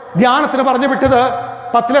 ധ്യാനത്തിന് പറഞ്ഞു വിട്ടത്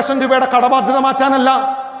 10 ലക്ഷം രൂപയുടെ കടബാധ്യത മാറ്റാനല്ല,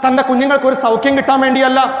 തൻ്റെ കുഞ്ഞുങ്ങൾക്ക് ഒരു സൗഖ്യം കിട്ടാൻ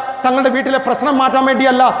വേണ്ടിയല്ല, തങ്ങളുടെ വീട്ടിലെ പ്രശ്നം മാറ്റാൻ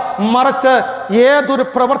വേണ്ടിയല്ല, മറിച്ച് ഏതൊരു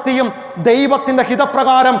പ്രവൃത്തിയും ദൈവത്തിന്റെ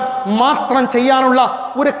ഹിതപ്രകാരം മാത്രം ചെയ്യാനുള്ള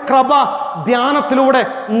ഒരു കൃപ ധ്യാനത്തിലൂടെ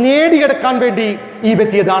നേടിയെടുക്കാൻ വേണ്ടി ഈ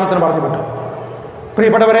വ്യക്തിയെ ധ്യാനത്തിന് പറഞ്ഞു വിട്ടു.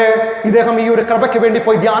 പ്രിയപ്പെട്ടവരെ, ഇദ്ദേഹം ഈ ഒരു കൃപയ്ക്ക് വേണ്ടി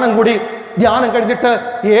പോയി ധ്യാനം കൂടി. ധ്യാനം കഴിഞ്ഞിട്ട്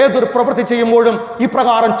ഏതൊരു പ്രവൃത്തി ചെയ്യുമ്പോഴും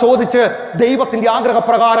ഇപ്രകാരം ചോദിച്ച് ദൈവത്തിന്റെ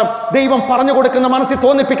ആഗ്രഹപ്രകാരം, ദൈവം പറഞ്ഞു കൊടുക്കുന്ന, മനസ്സിൽ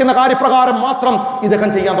തോന്നിപ്പിക്കുന്ന കാര്യപ്രകാരം മാത്രം ഇദ്ദേഹം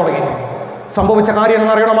ചെയ്യാൻ തുടങ്ങി. സംഭവിച്ച കാര്യം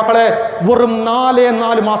എന്നറിയണം മക്കളെ, വെറും 4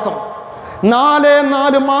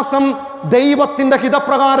 മാസം ദൈവത്തിന്റെ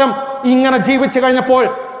ഹിതപ്രകാരം ഇങ്ങനെ ജീവിച്ചു കഴിഞ്ഞപ്പോൾ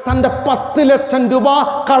തന്റെ 10 ലക്ഷം രൂപ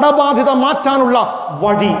കടബാധ്യത മാറ്റാനുള്ള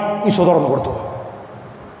വഴി ഈശോ തുറന്നു കൊടുത്തു.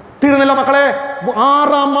 തീർന്നില്ല മക്കളെ,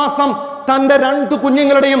 6-ാം മാസം തന്റെ 2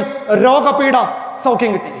 കുഞ്ഞുങ്ങളുടെയും രോഗപീഠ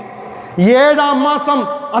സൗഖ്യം കിട്ടി. 7-ാം മാസം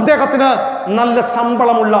അദ്ദേഹത്തിന് നല്ല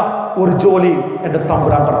ശമ്പളമുള്ള ഒരു ജോലി എന്റെ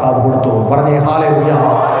തമ്പുരാൻ കർത്താവ് കൊടുത്തു. പറഞ്ഞേ ഹല്ലേലൂയ.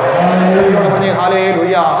 പറഞ്ഞേ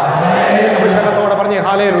ഹല്ലേലൂയ. അഭിഷേകത്തോടെ പറഞ്ഞേ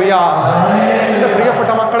ഹല്ലേലൂയ. എന്റെ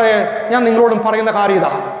പ്രിയപ്പെട്ട മക്കളെ, ഞാൻ നിങ്ങളോടും പറയുന്ന കാര്യം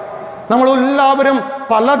ഇതാ. നമ്മളെല്ലാവരും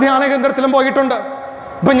പല ധ്യാന കേന്ദ്രത്തിലും പോയിട്ടുണ്ട്.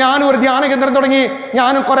 ഇപ്പൊ ഞാനും ഒരു ധ്യാന കേന്ദ്രം തുടങ്ങി,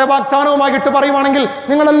 ഞാനും കുറെ വാഗ്ദാനവുമായിട്ട് പറയുവാണെങ്കിൽ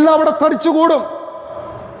നിങ്ങളെല്ലാം അവിടെ തടിച്ചുകൂടും.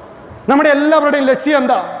 നമ്മുടെ എല്ലാവരുടെയും ലക്ഷ്യം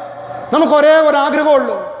എന്താ? നമുക്ക് ഒരേ ഒരു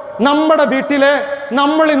ആഗ്രഹമുള്ളൂ, നമ്മുടെ വീട്ടിലെ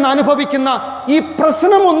നമ്മൾ ഇന്ന് അനുഭവിക്കുന്ന ഈ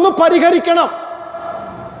പ്രശ്നം ഒന്ന് പരിഹരിക്കണം.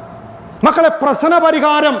 മക്കളെ, പ്രശ്ന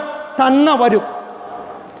പരിഹാരം തന്നെ വരും.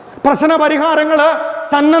 പ്രശ്ന പരിഹാരങ്ങള്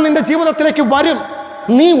തന്നെ നിന്റെ ജീവിതത്തിലേക്ക് വരും.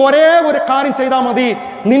 നീ ഒരേ ഒരു കാര്യം ചെയ്താൽ മതി.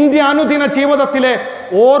 നിന്റെ അനുദിന ജീവിതത്തിലെ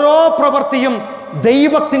ഓരോ പ്രവൃത്തിയും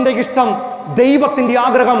ദൈവത്തിന്റെ ഇഷ്ടം, ദൈവത്തിന്റെ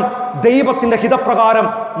ആഗ്രഹം, ദൈവത്തിന്റെ ഹിതപ്രകാരം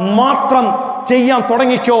മാത്രം ചെയ്യാൻ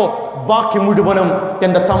തുടങ്ങിക്കോ. ബാക്കി മുഴുവനും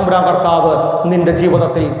എൻ്റെ തമ്പുരാൻ കർത്താവ് നിന്റെ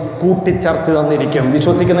ജീവിതത്തിൽ കൂട്ടിച്ചേർത്ത് തന്നിരിക്കും.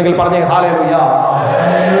 വിശ്വസിക്കുന്നെങ്കിൽ പറഞ്ഞേ ഹല്ലേലൂയ.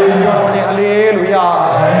 ഹല്ലേലൂയ.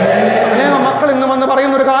 മക്കൾ ഇന്ന് വന്ന്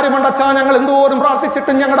പറയുന്ന ഒരു കാര്യമുണ്ട്, അച്ഛാ ഞങ്ങൾ എന്തോരം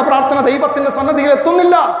പ്രാർത്ഥിച്ചിട്ടും ഞങ്ങളുടെ പ്രാർത്ഥന ദൈവത്തിന്റെ സന്നദ്ധിയിൽ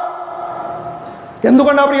എത്തുന്നില്ല.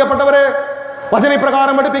 എന്തുകൊണ്ടാണ് പ്രിയപ്പെട്ടവരെ?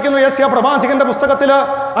 വചനപ്രകാരം പഠിപ്പിക്കുന്നു. യെശയ്യാ പ്രവാചകന്റെ പുസ്തകത്തില്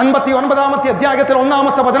 59-ാമത്തെ അധ്യായത്തിൽ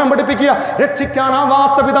 1-ാമത്തെ വചനം പഠിപ്പിക്കുക,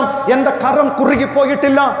 രക്ഷിക്കാനാവാത്ത വിധം എന്റെ കരം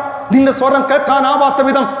കുറുകിപ്പോയിട്ടില്ല, നിന്റെ സ്വരം കേൾക്കാനാവാത്ത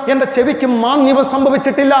വിധം എന്റെ ചെവിക്ക് മാന്യവും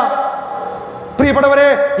സംഭവിച്ചിട്ടില്ല. പ്രിയപ്പെട്ടവരെ,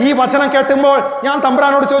 ഈ വചനം കേട്ടുമ്പോൾ ഞാൻ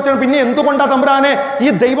തമ്പുരാനോട് ചോദിച്ചു, പിന്നെ എന്തുകൊണ്ടാ തമ്പുരാനെ ഈ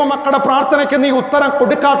ദൈവമക്കളുടെ പ്രാർത്ഥനയ്ക്ക് നീ ഉത്തരം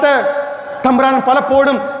കൊടുക്കാത്ത? തമ്പുരാൻ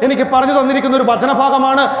പലപ്പോഴും എനിക്ക് പറഞ്ഞു തന്നിരിക്കുന്ന ഒരു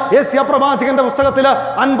വചനഭാഗമാണ് യെശയ്യാ പ്രവാചകന്റെ പുസ്തകത്തില്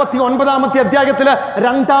 59-ാമത്തെ അധ്യായത്തില്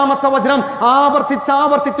 2-ാമത്തെ വചനം.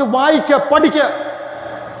 ആവർത്തിച്ച് വായിക്ക്, പഠിക്ക്.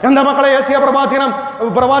 എന്താ മക്കളെ? യെശയ്യാ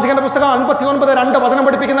പ്രവാചകന്റെ പുസ്തകം 59:2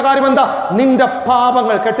 പഠിപ്പിക്കുന്ന കാര്യം എന്താ? നിന്റെ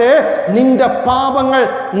പാപങ്ങൾ, കേട്ടെ, നിന്റെ പാപങ്ങൾ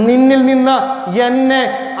നിന്നിൽ നിന്ന് എന്നെ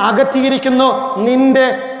അകറ്റിയിരിക്കുന്നു, നിന്റെ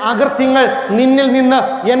അകൃത്യങ്ങൾ നിന്നിൽ നിന്ന്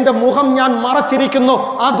എന്റെ മുഖം ഞാൻ മറച്ചിരിക്കുന്നു,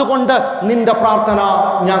 അതുകൊണ്ട് നിന്റെ പ്രാർത്ഥന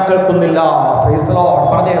ഞാൻ കേൾക്കുന്നില്ല. Praise the Lord.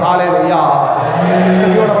 പറഞ്ഞേ ഹല്ലേലൂയ.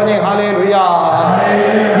 പറഞ്ഞേ ഹല്ലേലൂയ.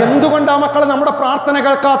 എന്തുകൊണ്ടാ മക്കളെ നമ്മുടെ പ്രാർത്ഥന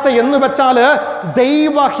കേൾക്കാത്ത എന്ന് വെച്ചാല്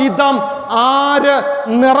ദൈവഹിതം ആര്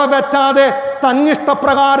നിറവേറ്റാതെ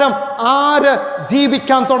തന്നിഷ്ടപ്രകാരം ആര്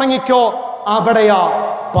ജീവിക്കാൻ തുടങ്ങിക്കോ അവിടെയാ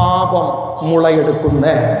പാപം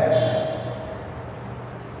മുളയെടുക്കുന്നേ.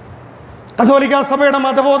 കത്തോലിക്ക സഭയുടെ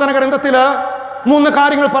മതബോധന ഗ്രന്ഥത്തില് 3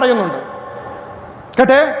 കാര്യങ്ങൾ പറയുന്നുണ്ട്,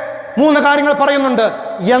 കേട്ടെ, 3 കാര്യങ്ങൾ പറയുന്നുണ്ട്.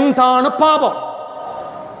 എന്താണ് പാപം,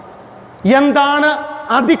 എന്താണ്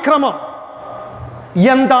അതിക്രമം,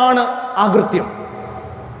 എന്താണ് അകൃത്യം.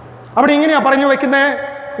 അവിടെ ഇങ്ങനെയാ പറഞ്ഞു വെക്കുന്നേ.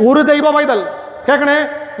 ഒരു ദൈവ പൈതൽ, കേൾക്കണേ,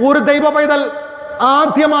 ഒരു ദൈവ പൈതൽ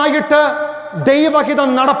ആദ്യമായിട്ട് ദൈവഹിതം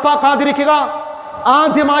നടപ്പാക്കാതിരിക്കുക,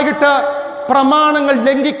 ആദ്യമായിട്ട് പ്രമാണങ്ങൾ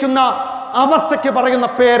ലംഘിക്കുന്ന അവസ്ഥയ്ക്ക് പറയുന്ന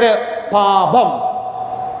പേര് പാപം.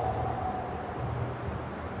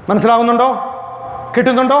 മനസ്സിലാവുന്നുണ്ടോ?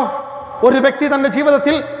 കിട്ടുന്നുണ്ടോ? ഒരു വ്യക്തി തന്റെ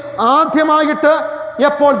ജീവിതത്തിൽ ആദ്യമായിട്ട്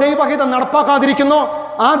എപ്പോൾ ദൈവഹിതം നടപ്പാക്കാതിരിക്കുന്നു,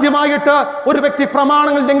 ആദ്യമായിട്ട് ഒരു വ്യക്തി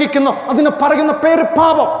പ്രമാണങ്ങൾ ലംഘിക്കുന്നു, അതിന് പറയുന്ന പേര്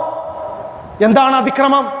പാപം. എന്താണ്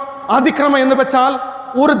അതിക്രമം? അതിക്രമം എന്ന് വെച്ചാൽ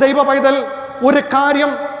ഒരു ദൈവ പൈതൽ ഒരു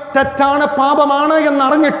കാര്യം തെറ്റാണ്, പാപമാണ്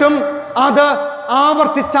എന്നറിഞ്ഞിട്ടും അത്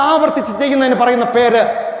ആവർത്തിച്ച് ചെയ്യുന്നതിന് പറയുന്ന പേര്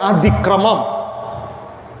അതിക്രമം.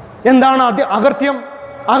 എന്താണ് അകൃത്യം?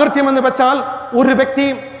 അകൃത്യം എന്ന് വെച്ചാൽ ഒരു വ്യക്തി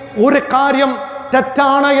ഒരു കാര്യം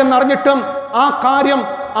തെറ്റാണ് എന്നറിഞ്ഞിട്ടും ആ കാര്യം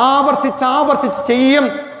ആവർത്തിച്ച് ചെയ്യും,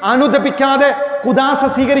 അനുദപിക്കാതെ, കുദാശ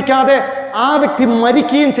സ്വീകരിക്കാതെ ആ വ്യക്തി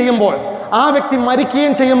മരിക്കുകയും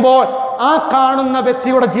ചെയ്യുമ്പോൾ ആ കാണുന്ന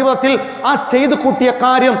വ്യക്തിയുടെ ജീവിതത്തിൽ ആ ചെയ്തു കൂട്ടിയ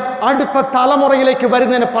കാര്യം അടുത്ത തലമുറയിലേക്ക്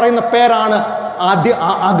വരുന്നതിന് പറയുന്ന പേരാണ്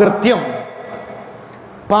അകൃത്യം.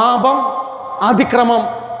 പാപം, അതിക്രമം,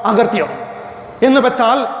 അകൃത്യം എന്ന്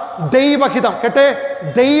വെച്ചാൽ ദൈവഹിതം, കേട്ടെ,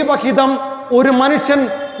 ദൈവഹിതം ഒരു മനുഷ്യൻ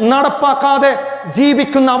നടപ്പാക്കാതെ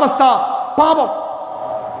ജീവിക്കുന്ന അവസ്ഥ പാപം.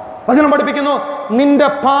 വചനം പഠിപ്പിക്കുന്നു, നിന്റെ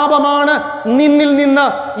പാപമാണ് നിന്നിൽ നിന്ന്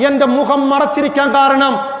എന്റെ മുഖം മറച്ചിരിക്കാൻ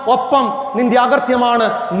കാരണം, ഒപ്പം നിന്റെ അകൃത്യമാണ്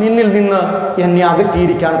നിന്നിൽ നിന്ന് എന്നെ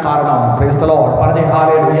അകറ്റിയിരിക്കാൻ കാരണം. Praise the Lord. പറഞ്ഞേ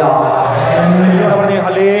ഹല്ലേലൂയ. പറഞ്ഞേ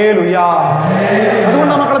ഹല്ലേലൂയ.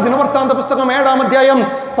 അതുകൊണ്ട് മക്കളെ ദിനവൃത്താന്ത പുസ്തകം 7-ാം അധ്യായം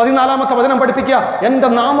 14-ാമത്തെ വചനം പഠിപ്പിക്കുക. എന്റെ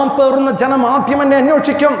നാമം പേറുന്ന ജനം ആദ്യം എന്നെ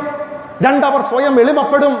അന്വേഷിക്കും, 2 അവർ സ്വയം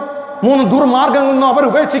എളിമപ്പെടും, 3 ദുർമാർഗങ്ങളിൽ നിന്നും അവർ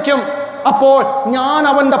ഉപേക്ഷിക്കും, അപ്പോൾ ഞാൻ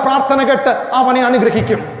അവന്റെ പ്രാർത്ഥന കേട്ട് അവനെ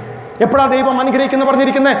അനുഗ്രഹിക്കും. എപ്പോഴാ ദൈവം അനുഗ്രഹിക്കുന്നു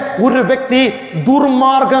പറഞ്ഞിരിക്കുന്നത്? ഒരു വ്യക്തി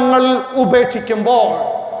ദുർമാർഗങ്ങൾ ഉപേക്ഷിക്കുമ്പോൾ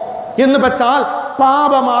എന്ന് വെച്ചാൽ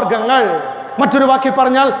പാപമാർഗങ്ങൾ, മറ്റൊരു വാക്കിൽ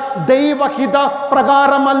പറഞ്ഞാൽ ദൈവഹിത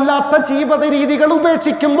പ്രകാരമല്ലാത്ത ജീവിത രീതികൾ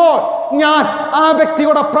ഉപേക്ഷിക്കുമ്പോൾ ഞാൻ ആ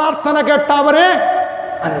വ്യക്തിയുടെ പ്രാർത്ഥന കേട്ട് അവരെ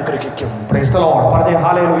അനുഗ്രഹിക്കും. Price the Lord. പറഞ്ഞേ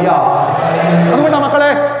ഹല്ലേലൂയ. അതുകൊണ്ട് മക്കളെ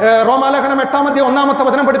റോമാലേഖനം 8-ാം അധ്യായം 1-ാമത്തെ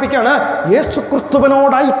വചനം പഠിപ്പിക്കുകയാണ്,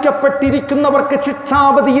 യേശുക്രിസ്തുവിനോട് ഐക്യപ്പെട്ടിരിക്കുന്നവർക്ക്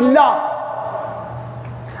ശിക്ഷാവധിയില്ല.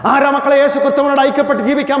 ആരാ മക്കളെ യേശുക്രിസ്തുവിനോട് ഐക്യപ്പെട്ട്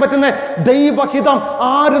ജീവിക്കാൻ പറ്റുന്ന? ദൈവഹിതം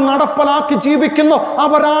ആര് നടപ്പിലാക്കി ജീവിക്കുന്നു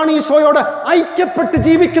അവരാണ് ഈശോയോട് ഐക്യപ്പെട്ട്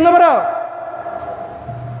ജീവിക്കുന്നവര്.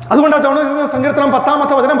 അതുകൊണ്ട് സങ്കീർത്തനം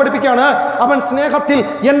 10-ാമത്തെ വചനം പഠിപ്പിക്കുകയാണ്, അവൻ സ്നേഹത്തിൽ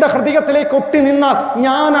എന്റെ ഹൃദയത്തിലേക്ക് ഒട്ടി നിന്നാൽ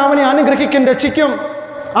ഞാൻ അവനെ അനുഗ്രഹിക്കും, രക്ഷിക്കും.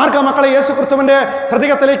 ആർക്കാ മക്കളെ യേശുക്രിസ്തുവിന്റെ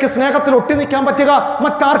ഹൃദയത്തിലേക്ക് സ്നേഹത്തിൽ ഒട്ടി നിൽക്കാൻ പറ്റുക?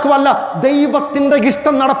 മറ്റാർക്കുമല്ല, ദൈവത്തിന്റെ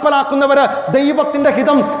ഇഷ്ടം നടപ്പിലാക്കുന്നവര്, ദൈവത്തിന്റെ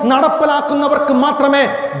ഹിതം നടപ്പിലാക്കുന്നവർക്ക് മാത്രമേ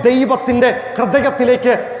ദൈവത്തിന്റെ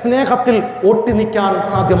ഹൃദയത്തിലേക്ക് സ്നേഹത്തിൽ ഒട്ടി നിൽക്കാൻ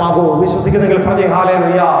സാധ്യമാകൂ. വിശ്വസിക്കുന്നെങ്കിൽ പറഞ്ഞേ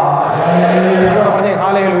ഹല്ലേലൂയ. പറഞ്ഞേ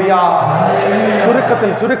ഹല്ലേലൂയ.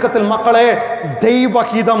 ചുരുക്കത്തിൽ മക്കളെ,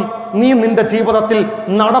 ദൈവഹിതം നീ നിന്റെ ജീവിതത്തിൽ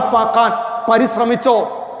നടപ്പാക്കാൻ പരിശ്രമിച്ചോ,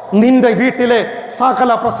 നിന്റെ വീട്ടിലെ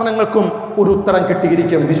സകല പ്രശ്നങ്ങൾക്കും ഒരു ഉത്തരം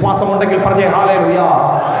കിട്ടിയിരിക്കും. വിശ്വാസമുണ്ടെങ്കിൽ പറഞ്ഞേ ഹല്ലേലൂയ.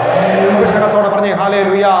 അഭിഷേകത്തോടെ പറഞ്ഞേ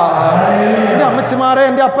ഹല്ലേലൂയ. എന്റെ അമ്മച്ചിമാരെ,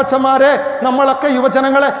 എന്റെ അപ്പച്ചന്മാരെ, നമ്മളൊക്കെ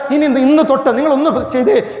യുവജനങ്ങളെ, ഇന്ന് തൊട്ട് നിങ്ങൾ ഒന്ന്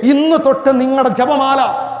ചെയ്തേ, ഇന്ന് തൊട്ട് നിങ്ങളുടെ ജപമാല,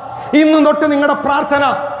 ഇന്ന് തൊട്ട് നിങ്ങളുടെ പ്രാർത്ഥന,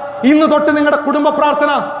 ഇന്ന് തൊട്ട് നിങ്ങളുടെ കുടുംബ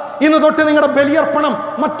പ്രാർത്ഥന, ഇന്ന് തൊട്ട് നിങ്ങളുടെ ബലിയർപ്പണം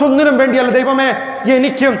മറ്റൊന്നിനും വേണ്ടിയല്ല. ദൈവമേ,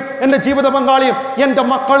 എനിക്കും എൻ്റെ ജീവിത പങ്കാളിയും എൻ്റെ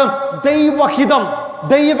മക്കളും ദൈവഹിതം,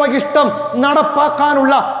 ദൈവ ഇഷ്ടം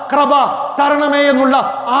നടപ്പാക്കാനുള്ള കൃപ തരണമേ എന്നുള്ള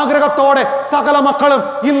ആഗ്രഹത്തോടെ സകല മക്കളും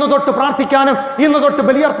ഇന്ന് തൊട്ട് പ്രാർത്ഥിക്കാനും ഇന്ന് തൊട്ട്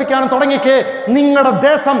ബലിയർപ്പിക്കാനും തുടങ്ങിക്കേ. നിങ്ങളുടെ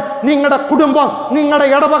ദേശം, നിങ്ങളുടെ കുടുംബം, നിങ്ങളുടെ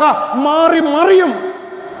ഇടവക മറിയും.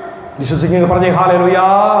 വിശ്വസിക്കുക. പറഞ്ഞേ ഹല്ലേലൂയ.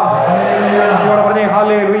 പറഞ്ഞേ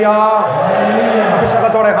ഹല്ലേലൂയ.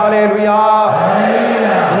 അഭിഷേകത്തോടെ ഹല്ലേലൂയ.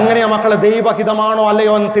 എങ്ങനെയാ മക്കളെ ദൈവഹിതമാണോ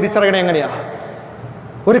അല്ലയോ എന്ന് തിരിച്ചറിയണേ? എങ്ങനെയാ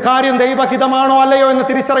ഒരു കാര്യം ദൈവഹിതമാണോ അല്ലയോ എന്ന്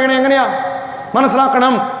തിരിച്ചറിയണേ? എങ്ങനെയാ?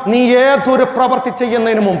 മനസ്സിലാക്കണം, നീ ഏതൊരു പ്രവൃത്തി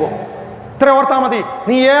ചെയ്യുന്നതിന് മുമ്പും, ഇത്ര ഓർത്താ മതി,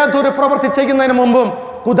 നീ ഏതൊരു പ്രവൃത്തി ചെയ്യുന്നതിന് മുമ്പും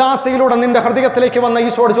കുദാശയിലൂടെ നിന്റെ ഹൃദയത്തിലേക്ക് വന്ന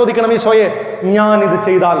ഈശോയോട് ചോദിക്കണം, ഈശോയെ, ഞാൻ ഇത്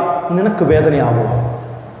ചെയ്താൽ നിനക്ക് വേദനയാവോ?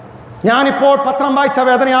 ഞാനിപ്പോൾ പത്രം വായിച്ച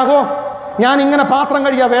വേദനയാകോ? ഞാൻ ഇങ്ങനെ പാത്രം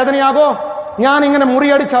കഴുകിയ വേദനയാകോ? ഞാൻ ഇങ്ങനെ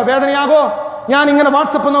മുറിയടിച്ച വേദനയാകോ? ഞാൻ ഇങ്ങനെ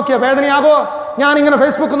വാട്സപ്പ് നോക്കിയ വേദനയാകോ? ഞാൻ ഇങ്ങനെ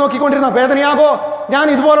ഫേസ്ബുക്ക് നോക്കിക്കൊണ്ടിരുന്ന വേദനയാകോ? ഞാൻ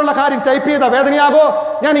ഇതുപോലുള്ള കാര്യം ടൈപ്പ് ചെയ്ത വേദനയാകോ?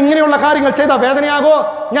 ഞാൻ ഇങ്ങനെയുള്ള കാര്യങ്ങൾ ചെയ്ത വേദനയാകോ?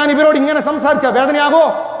 ഞാൻ ഇവരോട് ഇങ്ങനെ സംസാരിച്ച വേദനയാകോ?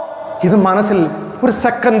 ഇത് മനസ്സിൽ ഒരു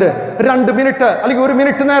സെക്കൻഡ്, 2 മിനിറ്റ് അല്ലെങ്കിൽ 1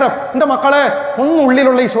 മിനിറ്റ് നേരം എൻ്റെ മക്കളെ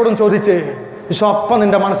ഒന്നുള്ളിലുള്ള ഈശോടും ചോദിച്ചേ. ഈശോ അപ്പം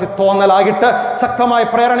നിന്റെ മനസ്സിൽ തോന്നലായിട്ട്, ശക്തമായ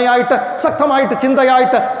പ്രേരണയായിട്ട്, ശക്തമായിട്ട്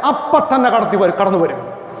ചിന്തയായിട്ട് അപ്പം തന്നെ കടന്നു വരും.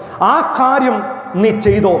 ആ കാര്യം നീ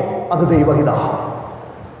ചെയ്തോ, അത് ദൈവഹിത.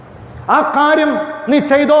 ആ കാര്യം നീ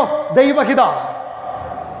ചെയ്തോ, ദൈവഹിത.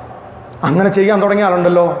 അങ്ങനെ ചെയ്യാൻ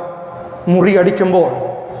തുടങ്ങിയാലുണ്ടല്ലോ, മുറി അടിക്കുമ്പോൾ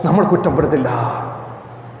നമ്മൾ കുറ്റപ്പെടുത്തില്ല.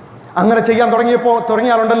 അങ്ങനെ ചെയ്യാൻ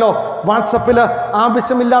തുടങ്ങിയാലുണ്ടല്ലോ, വാട്സപ്പിൽ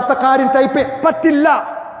ആവശ്യമില്ലാത്ത കാര്യം ടൈപ്പ് പറ്റില്ല.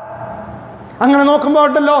 അങ്ങനെ നോക്കുമ്പോൾ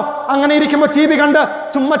ഉണ്ടല്ലോ, അങ്ങനെ ഇരിക്കുമ്പോൾ TV കണ്ട്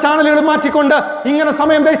ചുമ്മാ ചാനലുകൾ മാറ്റിക്കൊണ്ട് ഇങ്ങനെ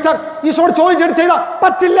സമയം വേസ്റ്റ് ഈശോട് ചോദിച്ചിട്ട് ചെയ്താ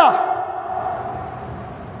പറ്റില്ല.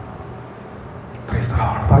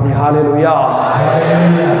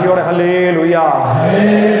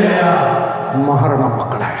 മാറണം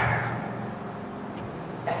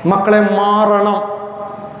മക്കളെ, മാറണം.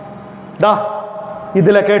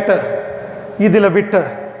 ഇതിലെ കേട്ട് ഇതിലെ വിട്ട്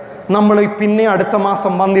നമ്മൾ പിന്നെ അടുത്ത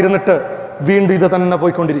മാസം വന്നിരുന്നിട്ട് വീണ്ടും ഇത് തന്നെ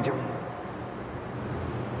പോയിക്കൊണ്ടിരിക്കും.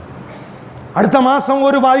 അടുത്ത മാസം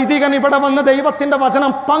ഒരു വൈദികൻ ഇവിടെ വന്ന് ദൈവത്തിന്റെ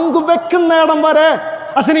വചനം പങ്കുവെക്കുന്നിടം വരെ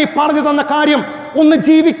അച്ഛൻ ഈ പറഞ്ഞു തന്ന കാര്യം ഒന്ന്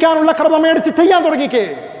ജീവിക്കാനുള്ള കൃപ മേടിച്ച് ചെയ്യാൻ തുടങ്ങിക്കേ.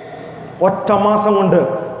 ഒറ്റ മാസം കൊണ്ട്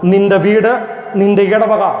നിന്റെ വീട്, നിന്റെ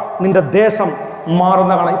ഇടവക, നിന്റെ ദേശം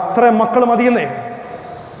മാറുന്ന കാണാം. ഇത്രയും മക്കൾ മതിയെന്നേ.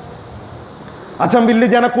 അച്ഛൻ വലിയ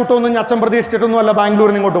ജനക്കൂട്ടമൊന്നും അച്ഛൻ പ്രതീക്ഷിച്ചിട്ടൊന്നുമല്ല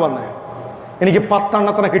ബാംഗ്ലൂരിൽ നിന്ന് ഇങ്ങോട്ട് വന്നേ. എനിക്ക് 10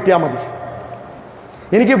 എണ്ണത്തിനെ കിട്ടിയാൽ മതി.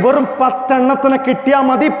 എനിക്ക് വെറും 10 എണ്ണത്തിനെ കിട്ടിയാൽ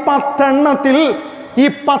മതി. 10 എണ്ണത്തിൽ ഈ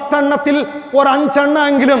 10 എണ്ണത്തിൽ ഒരു 5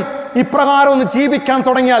 എണ്ണമെങ്കിലും ഇപ്രകാരം ഒന്ന് ജീവിക്കാൻ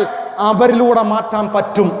തുടങ്ങിയാൽ അവരിലൂടെ മാറ്റാൻ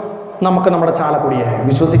പറ്റും നമുക്ക് നമ്മുടെ ചാലക്കുടിയെ.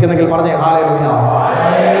 വിശ്വസിക്കുന്നെങ്കിൽ പറഞ്ഞേ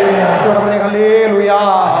ഹല്ലേലൂയ.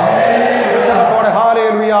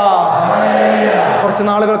 കുറച്ച്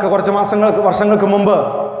നാളുകൾക്ക്, കുറച്ച് മാസങ്ങൾക്ക്, വർഷങ്ങൾക്ക് മുമ്പ്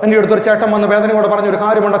എൻ്റെ അടുത്തൊരു ചേട്ടൻ വന്ന് വേദനയോടെ പറഞ്ഞൊരു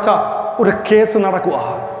കാര്യമുണ്ടച്ചാ, ഒരു കേസ് നടക്കുക.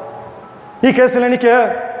 ഈ കേസിൽ എനിക്ക്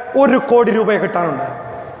 1 കോടി രൂപ കിട്ടാനുണ്ട്.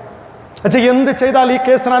 അച്ഛാ, എന്ത് ചെയ്താൽ ഈ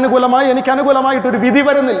കേസിന് അനുകൂലമായി എനിക്ക് അനുകൂലമായിട്ടൊരു വിധി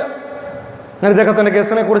വരുന്നില്ല. ഞാൻ ഇദ്ദേഹത്തിൻ്റെ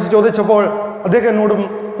കേസിനെ കുറിച്ച് ചോദിച്ചപ്പോൾ അദ്ദേഹം എന്നോടും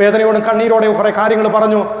വേദനയോടും കണ്ണീരോടെയും കുറേ കാര്യങ്ങൾ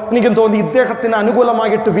പറഞ്ഞു. എനിക്കും തോന്നി ഇദ്ദേഹത്തിന്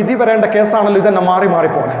അനുകൂലമായിട്ട് വിധി വരേണ്ട കേസാണല്ലോ ഇതെന്നെ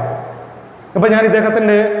മാറിപ്പോണേ. അപ്പം ഞാൻ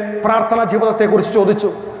ഇദ്ദേഹത്തിൻ്റെ പ്രാർത്ഥനാ ജീവിതത്തെക്കുറിച്ച് ചോദിച്ചു.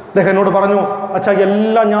 അദ്ദേഹം എന്നോട് പറഞ്ഞു, അച്ഛാ,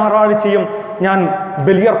 എല്ലാ ഞായറാഴ്ചയും ഞാൻ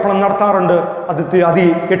ബലിയർപ്പണം നടത്താറുണ്ട്. അത്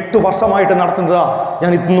 8 വർഷമായിട്ട് നടത്തുന്നതാ.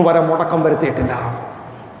 ഞാൻ ഇന്നു വരെ മുടക്കം വരുത്തിയിട്ടില്ല.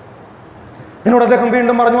 എന്നോട് അദ്ദേഹം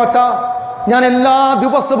വീണ്ടും പറഞ്ഞു, അച്ഛാ, ഞാൻ എല്ലാ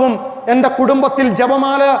ദിവസവും എൻ്റെ കുടുംബത്തിൽ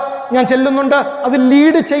ജപമാല ഞാൻ ചെല്ലുന്നുണ്ട്. അത്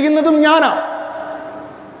ലീഡ് ചെയ്യുന്നതും ഞാനാ.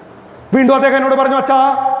 വീണ്ടും അദ്ദേഹം എന്നോട് പറഞ്ഞു, അച്ഛാ,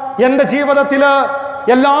 എൻ്റെ ജീവിതത്തിൽ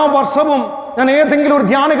എല്ലാ വർഷവും ഞാൻ ഏതെങ്കിലും ഒരു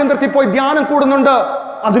ധ്യാന കേന്ദ്രത്തിൽ പോയി ധ്യാനം കൂടുന്നുണ്ട്.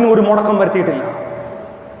 അതിനും ഒരു മുടക്കം വരുത്തിയിട്ടില്ല.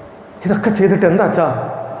 ഇതൊക്കെ ചെയ്തിട്ട് എന്താ അച്ഛാ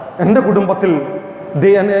എൻ്റെ കുടുംബത്തിൽ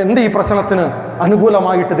എൻ്റെ ഈ പ്രശ്നത്തിന്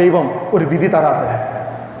അനുകൂലമായിട്ട് ദൈവം ഒരു വിധി തരാത്തത്?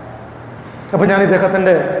 അപ്പം ഞാൻ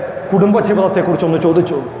ഇദ്ദേഹത്തിൻ്റെ കുടുംബജീവിതത്തെക്കുറിച്ചൊന്ന്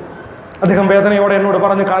ചോദിച്ചു. അദ്ദേഹം വേദനയോടെ എന്നോട്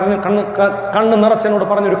പറഞ്ഞു, കണ്ണ് നിറച്ചെന്നോട്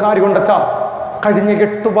പറഞ്ഞൊരു കാര്യമുണ്ടച്ചാ, കഴിഞ്ഞ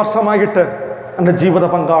 8 വർഷമായിട്ട് എൻ്റെ ജീവിത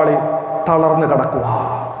പങ്കാളി തളർന്നു കിടക്കുക.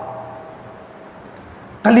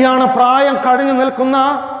 കല്യാണ പ്രായം കഴിഞ്ഞു നിൽക്കുന്ന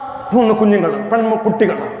 3 കുഞ്ഞുങ്ങൾ,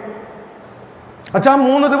 പെൺകുട്ടികൾ. അച്ഛാ,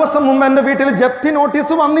 3 ദിവസം മുമ്പ് എൻ്റെ വീട്ടിൽ ജപ്തി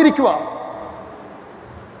നോട്ടീസ് വന്നിരിക്കുക.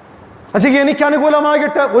 അച്ഛാ, എനിക്ക്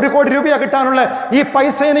അനുകൂലമായിട്ട് 1 കോടി രൂപ കിട്ടാനുള്ള ഈ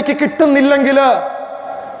പൈസ എനിക്ക് കിട്ടുന്നില്ലെങ്കിൽ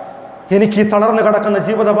എനിക്ക് ഈ തളർന്നു കിടക്കുന്ന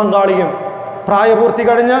ജീവിത പങ്കാളിയും പ്രായപൂർത്തി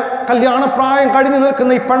കഴിഞ്ഞ് കല്യാണ പ്രായം കഴിഞ്ഞു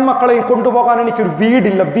നിൽക്കുന്ന ഈ പെൺമക്കളെയും കൊണ്ടുപോകാൻ എനിക്കൊരു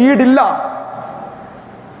വീടില്ല.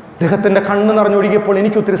 അദ്ദേഹത്തിൻ്റെ കണ്ണ് നിറഞ്ഞൊഴുകിയപ്പോൾ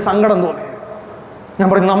എനിക്ക് ഒത്തിരി സങ്കടം തോന്നി. ഞാൻ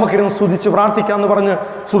പറഞ്ഞു, നമുക്കിരുന്ന് സ്തുതിച്ച് പ്രാർത്ഥിക്കാമെന്ന് പറഞ്ഞ്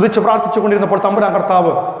സ്തുതിച്ച് പ്രാർത്ഥിച്ചുകൊണ്ടിരുന്നപ്പോൾ തമ്പുരാൻ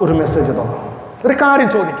കർത്താവ് ഒരു മെസ്സേജ് തന്നു, ഒരു കാര്യം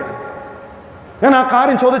ചോദിക്കാൻ. ഞാൻ ആ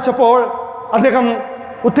കാര്യം ചോദിച്ചപ്പോൾ അദ്ദേഹം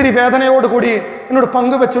ഒത്തിരി വേദനയോടുകൂടി എന്നോട്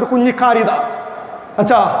പങ്കുവെച്ചൊരു കുഞ്ഞിക്കാരിത.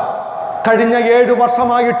 അച്ഛാ, കഴിഞ്ഞ 7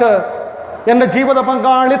 വർഷമായിട്ട് എൻ്റെ ജീവിത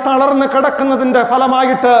പങ്കാളി തളർന്ന് കിടക്കുന്നതിൻ്റെ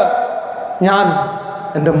ഫലമായിട്ട് ഞാൻ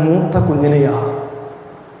എൻ്റെ മൂത്ത കുഞ്ഞിനെയാ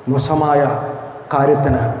മോശമായ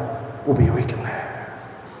കാര്യത്തിന് ഉപയോഗിക്കുന്നത്.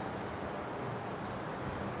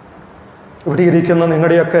 ഇവിടെ ഇരിക്കുന്ന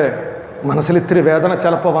നിങ്ങളുടെയൊക്കെ മനസ്സിൽ ഇത്തിരി വേദന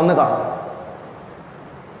ചിലപ്പോൾ വന്നു കാണും.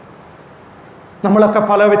 നമ്മളൊക്കെ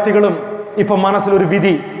പല വ്യക്തികളും ഇപ്പം മനസ്സിലൊരു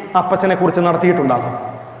വിധി അപ്പച്ചനെ കുറിച്ച് നടത്തിയിട്ടുണ്ടാകും.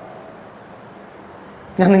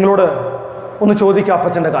 ഞാൻ നിങ്ങളോട് ഒന്ന് ചോദിക്കുക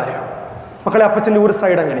അപ്പച്ചൻ്റെ കാര്യം. മക്കളെ, അപ്പച്ചൻ്റെ ഒരു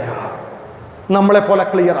സൈഡ് എങ്ങനെയാ? നമ്മളെ പോലെ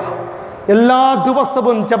ക്ലിയറാ? എല്ലാ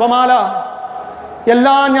ദിവസവും ജപമാല,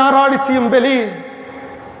 എല്ലാ ഞായറാഴ്ചയും ബലി,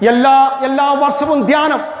 എല്ലാ വർഷവും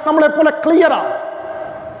ധ്യാനം, നമ്മളെ പോലെ ക്ലിയറാ.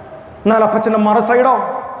 എന്നാൽ അപ്പച്ചൻ്റെ മറു സൈഡോ?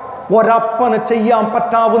 ഒരപ്പന് ചെയ്യാൻ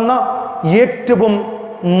പറ്റാവുന്ന ഏറ്റവും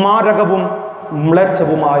മാരകവും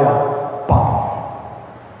മ്ലേച്ഛവുമായ പാപം.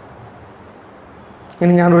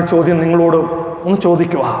 ഇനി ഞാനൊരു ചോദ്യം നിങ്ങളോട് ഒന്ന്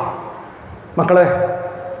ചോദിക്കുക. മക്കളെ,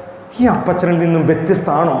 ഈ അപ്പച്ചനിൽ നിന്നും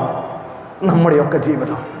വ്യത്യസ്തമാണോ നമ്മുടെയൊക്കെ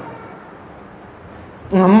ജീവിതം?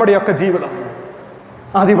 നമ്മുടെയൊക്കെ ജീവിതം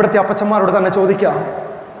അത് ഇവിടുത്തെ അപ്പച്ചന്മാരോട് തന്നെ ചോദിക്കുക.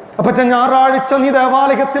 അപ്പച്ചൻ, ഞായറാഴ്ച നീ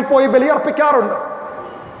ദേവാലയത്തിൽ പോയി ബലിയർപ്പിക്കാറുണ്ട്.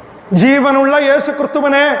 ജീവനുള്ള യേശു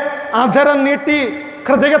ക്രിസ്തുവിനെ അധരം നീട്ടി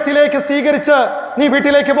ഹൃദയത്തിലേക്ക് സ്വീകരിച്ച് നീ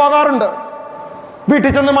വീട്ടിലേക്ക് പോകാറുണ്ട്.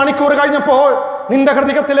 വീട്ടിൽ ചെന്ന് മണിക്കൂർ കഴിഞ്ഞപ്പോൾ നിന്റെ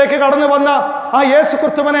ഹൃദയത്തിലേക്ക് കടന്നു വന്ന ആ യേശു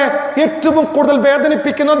ക്രിസ്തുവിനെ ഏറ്റവും കൂടുതൽ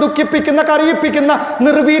വേദനിപ്പിക്കുന്ന, ദുഃഖിപ്പിക്കുന്ന, കരയിപ്പിക്കുന്ന,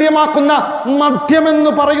 നിർവീര്യമാക്കുന്ന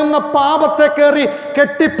മദ്യമെന്ന് പറയുന്ന പാപത്തെ കയറി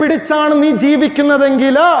കെട്ടിപ്പിടിച്ചാണ് നീ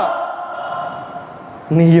ജീവിക്കുന്നതെങ്കിൽ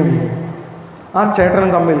നീയും ആ ചേട്ടനും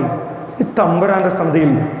തമ്മിൽ ഈ തമ്പുരാന്റെ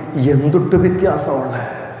സന്ധിയിൽ എന്തൊട്ട് വ്യത്യാസമുള്ള?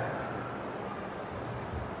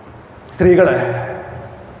 സ്ത്രീകളെ,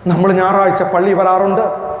 നമ്മൾ ഞായറാഴ്ച പള്ളി വരാറുണ്ട്.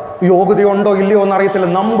 യോഗ്യതയുണ്ടോ ഇല്ലയോ എന്നറിയത്തില്ല,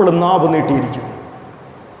 നമ്മൾ നാവ് നീട്ടിയിരിക്കും.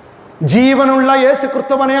 ജീവനുള്ള യേശു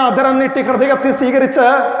ക്രിസ്തുവിനെ അധരം നീട്ടി ഹൃദയത്തിൽ സ്വീകരിച്ച്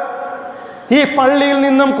ഈ പള്ളിയിൽ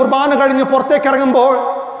നിന്നും കുർബാന കഴിഞ്ഞ് പുറത്തേക്ക് ഇറങ്ങുമ്പോൾ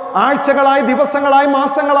ആഴ്ചകളായി, ദിവസങ്ങളായി,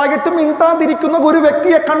 മാസങ്ങളായിട്ട് മിണ്ടാതിരിക്കുന്ന ഒരു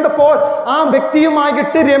വ്യക്തിയെ കണ്ടപ്പോൾ ആ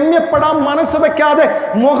വ്യക്തിയുമായിട്ട് രമ്യപ്പെടാൻ മനസ്സ് വയ്ക്കാതെ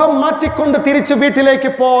മുഖം മാറ്റിക്കൊണ്ട് തിരിച്ച്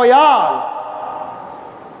വീട്ടിലേക്ക് പോയാൽ,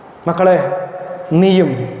 മക്കളെ,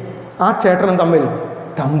 നീയും ആ ചേട്ടനും തമ്മിൽ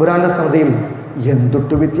തമ്പുരാന്റെ സന്ധിയിൽ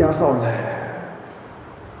എന്തൊട്ട് വ്യത്യാസമുള്ള?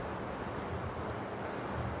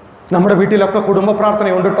 നമ്മുടെ വീട്ടിലൊക്കെ കുടുംബ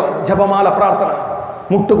പ്രാർത്ഥനയുണ്ട് കേട്ടോ, ജപമാല പ്രാർത്ഥന.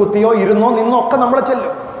 മുട്ടുകുത്തിയോ ഇരുന്നോ നിന്നോ ഒക്കെ നമ്മളെ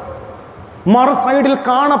ചെല്ലും. മറു സൈഡിൽ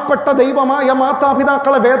കാണപ്പെട്ട ദൈവമായ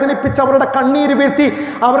മാതാപിതാക്കളെ വേദനിപ്പിച്ച് അവരുടെ കണ്ണീര് വീഴ്ത്തി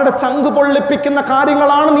അവരുടെ ചങ്ക് പൊള്ളിപ്പിക്കുന്ന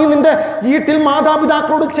കാര്യങ്ങളാണ് നീ നിന്റെ വീട്ടിൽ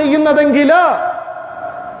മാതാപിതാക്കളോട് ചെയ്യുന്നതെങ്കിൽ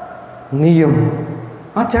നീയും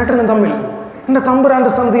ആ ചേട്ടനും തമ്മിൽ എന്റെ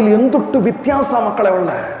തമ്പുരാന്റെ സന്ധിയിൽ എന്തൊട്ട് വ്യത്യാസ മക്കളെ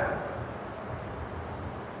ഉള്ള?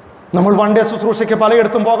 നമ്മൾ വൺഡേ ശുശ്രൂഷയ്ക്ക്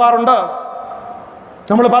പലയിടത്തും പോകാറുണ്ട്.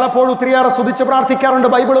 നമ്മൾ പലപ്പോഴും ഒത്തിരിയേറെ സ്തുതിച്ച് പ്രാർത്ഥിക്കാറുണ്ട്,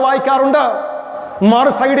 ബൈബിൾ വായിക്കാറുണ്ട്.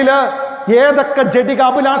 മറു സൈഡില് ഏതൊക്കെ ജഡിക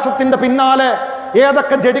അഭിലാഷത്തിന്റെ പിന്നാലെ,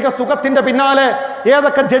 ഏതൊക്കെ ജഡിക സുഖത്തിന്റെ പിന്നാലെ,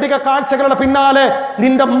 ഏതൊക്കെ ജഡിക കാഴ്ചകളുടെ പിന്നാലെ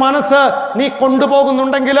നിന്റെ മനസ്സ് നീ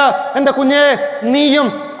കൊണ്ടുപോകുന്നുണ്ടെങ്കിൽ എന്റെ കുഞ്ഞെ, നീയും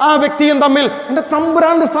ആ വ്യക്തിയും തമ്മിൽ എന്റെ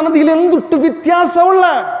തമ്പുരാന്റെ സന്നിധിയിൽ എന്തൊട്ട് വ്യത്യാസമുള്ള?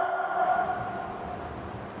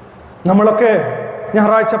 നമ്മളൊക്കെ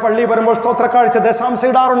ഞായറാഴ്ച പള്ളി വരുമ്പോൾ സ്തോത്രക്കാഴ്ച ദശാംശം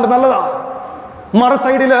ഇടാറുണ്ട്, നല്ലതാ. മറു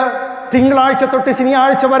സൈഡില് തിങ്കളാഴ്ച തൊട്ട്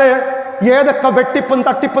ശനിയാഴ്ച വരെ ഏതൊക്കെ വെട്ടിപ്പും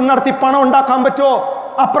തട്ടിപ്പും നടത്തി പണം ഉണ്ടാക്കാൻ പറ്റുമോ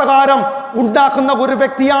അപ്രകാരം ഉണ്ടാക്കുന്ന ഒരു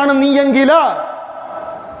വ്യക്തിയാണ് നീയെങ്കിൽ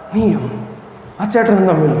നീയും ആ ചേട്ടനും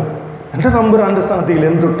തമ്മിൽ എന്റെ തമ്പുരാന്റെ സന്നിധിയിൽ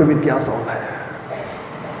എന്തൊട്ട് വ്യത്യാസമുണ്ട്?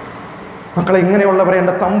 മക്കളെ, ഇങ്ങനെയുള്ളവരെ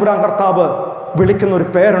എന്റെ തമ്പുരാൻ കർത്താവ് വിളിക്കുന്ന ഒരു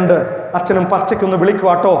പേരുണ്ട്. അച്ഛനും പച്ചയ്ക്കൊന്ന്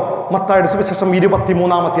വിളിക്കുവാട്ടോ. മത്തായിയുടെ സുവിശേഷം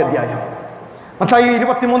 23-ാമത്തെ അധ്യായം. മത്തായി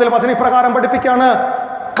 23 വചന പ്രകാരം പഠിപ്പിക്കുകയാണ്,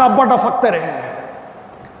 കപട ഭക്തരെ,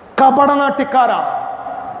 കപടനാട്ടിക്കാരാ.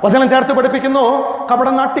 വചനം ചേർത്ത് പഠിപ്പിക്കുന്നു,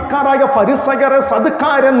 കപടനാട്ടിക്കാരായ ഫരിസയരെ,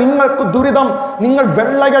 സദുക്കാരെ, നിങ്ങൾക്ക് ദുരിതം. നിങ്ങൾ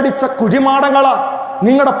വെള്ളയടിച്ച കുഴിമാടങ്ങളാ.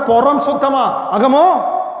 നിങ്ങളുടെ പുറം ശുദ്ധമാ, അകമോ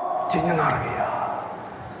ചിഞ്ഞനാറുകയാ.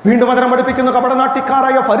 വീണ്ടും വചനം പഠിപ്പിക്കുന്നു,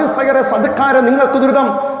 കപടനാട്ടിക്കാരായ ഫരിസയരെ, സദുക്കാരെ, നിങ്ങൾക്ക് ദുരിതം.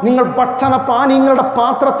 നിങ്ങൾ ഭക്ഷണ പാനീയങ്ങളുടെ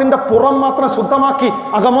പാത്രത്തിന്റെ പുറം മാത്രം ശുദ്ധമാക്കി,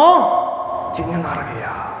 അകമോ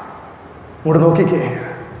ചിഞ്ഞനാറുകയാ. ഇങ്ങോട്ട് നോക്കിക്കേ,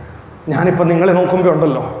 ഞാനിപ്പോൾ നിങ്ങളെ നോക്കുമ്പോൾ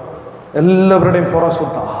ഉണ്ടല്ലോ, എല്ലാവരുടെയും പുറം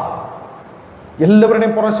ശുദ്ധ,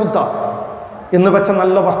 എല്ലാവരുടെയും പുറം ശുദ്ധ എന്ന് വെച്ച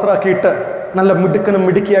നല്ല വസ്ത്രമാക്കിയിട്ട് നല്ല മിടുക്കനും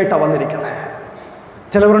മിടുക്കിയായിട്ടാണ് വന്നിരിക്കുന്നത്.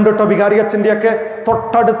 ചിലവരുണ്ട് കേട്ടോ, വികാരിയച്ഛൻ്റെയൊക്കെ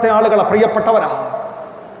തൊട്ടടുത്ത ആളുകളാ, പ്രിയപ്പെട്ടവരാ,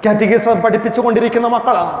 കാറ്റഗിസം പഠിപ്പിച്ചുകൊണ്ടിരിക്കുന്ന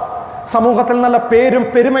മക്കളാ, സമൂഹത്തിൽ നല്ല പേരും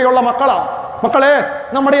പെരുമയുള്ള മക്കളാ. മക്കളെ,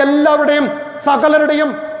 നമ്മുടെ എല്ലാവരുടെയും സകലരുടെയും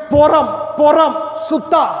പുറം പുറം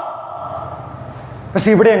ശുദ്ധ. പക്ഷെ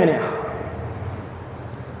ഇവിടെ എങ്ങനെയാ?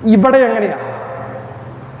 ഇവിടെ എങ്ങനെയാ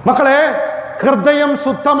മക്കളെ? ഹൃദയം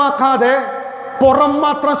ശുദ്ധമാക്കാതെ പുറം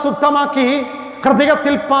മാത്രം ശുദ്ധമാക്കി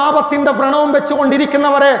ഹൃദയത്തിൽ പാപത്തിന്റെ വ്രണവും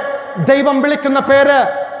വെച്ചുകൊണ്ടിരിക്കുന്നവരെ ദൈവം വിളിക്കുന്ന പേര്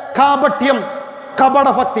കാപട്യം,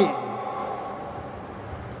 കപടഭക്തി.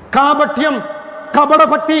 കാപട്യം,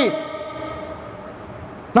 കപടഭക്തി.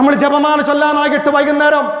 നമ്മൾ ജപമാല ചൊല്ലാനായിട്ട്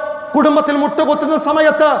വൈകുന്നേരം കുടുംബത്തിൽ മുട്ടുകുത്തുന്ന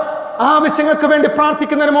സമയത്ത് ആവശ്യങ്ങൾക്ക് വേണ്ടി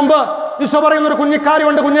പ്രാർത്ഥിക്കുന്നതിന് മുമ്പ് ഈശോ പറയുന്ന ഒരു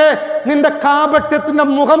കുഞ്ഞിക്കാര്യമുണ്ട്, കുഞ്ഞെ, നിന്റെ കാപട്യത്തിന്റെ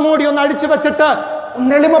മുഖം മൂടി ഒന്ന് അടിച്ചു വെച്ചിട്ട്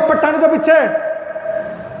ഒന്ന് എളിമപ്പെട്ട് അനുജപിച്ച്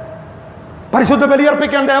പരിശുദ്ധ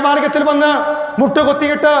ബലിയർപ്പിക്കാൻ ദേവാലയത്തിൽ വന്ന്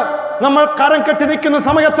മുട്ടുകുത്തിയിട്ട് നമ്മൾ കരം കെട്ടി നിൽക്കുന്ന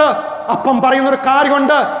സമയത്ത് അപ്പം പറയുന്ന ഒരു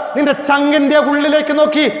കാര്യമുണ്ട്. നിന്റെ ചങ്കിന്റെ ഉള്ളിലേക്ക്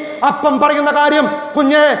നോക്കി അപ്പം പറയുന്ന കാര്യം,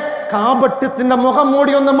 കുഞ്ഞെ കാപട്യത്തിന്റെ മുഖം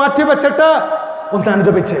മൂടി ഒന്ന് മാറ്റിവെച്ചിട്ട് ഒന്ന്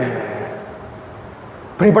അനുദപിച്ച്.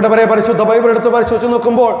 പ്രിയപ്പെട്ടവരെ, പരിശുദ്ധ ബൈബിൾ എടുത്ത് പരിശോധിച്ച്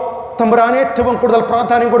നോക്കുമ്പോൾ തമ്പുരാൻ ഏറ്റവും കൂടുതൽ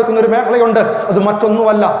പ്രാധാന്യം കൊടുക്കുന്ന ഒരു മേഖലയുണ്ട്. അത്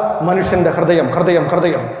മറ്റൊന്നുമല്ല, മനുഷ്യന്റെ ഹൃദയം. ഹൃദയം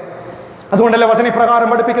ഹൃദയം അതുകൊണ്ടല്ലേ വചനപ്രകാരം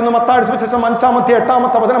പഠിപ്പിക്കുന്നു, മത്തായി സുവിശേഷം 5-ാമത്തെ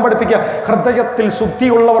 8-ാമത്തെ വചനം പഠിപ്പിക്കുക, ഹൃദയത്തിൽ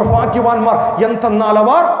ശുദ്ധിയുള്ളവർ ഭാഗ്യവാന്മാർ, എന്തെന്നാൽ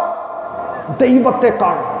അവർ ദൈവത്തെ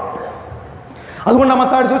കാണും. അതുകൊണ്ട്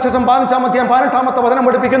മത്തായി സുവിശേഷം 15-ാമത്തെ 18-ാമത്തെ വചനം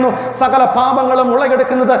പഠിപ്പിക്കുന്നു, സകല പാപങ്ങളും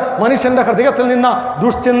മുളയെടുക്കുന്നത് മനുഷ്യന്റെ ഹൃദയത്തിൽ നിന്ന്.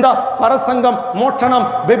 ദുഷ്ചിന്ത, പരസംഗം, മോഷണം,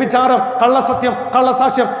 വ്യഭിചാരം, കള്ളസത്യം,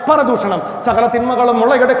 കള്ളസാക്ഷ്യം, പരദൂഷണം, സകല തിന്മകളും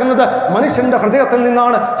മുളയെടുക്കുന്നത് മനുഷ്യന്റെ ഹൃദയത്തിൽ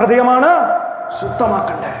നിന്നാണ്. ഹൃദയമാണ്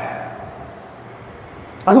ശുദ്ധമാക്കണ്ടേ.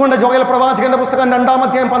 അതുകൊണ്ട് ജോയൽ പ്രവാചകന്റെ പുസ്തകം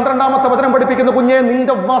 2-ാമത്തെ 12-ാമത്തെ വചനം പഠിപ്പിക്കുന്നു, കുഞ്ഞെ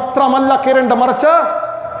നിന്റെ വസ്ത്രമല്ല കീറേണ്ട, മറിച്ച്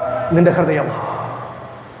നിന്റെ ഹൃദയമാണ്.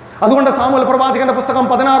 അതുകൊണ്ട് സാമുവേൽ പ്രവാചകന്റെ പുസ്തകം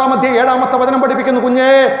 16-ാമത്തെ 7-ാമത്തെ വചനം പഠിപ്പിക്കുന്നു, കുഞ്ഞേ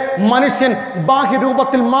മനുഷ്യൻ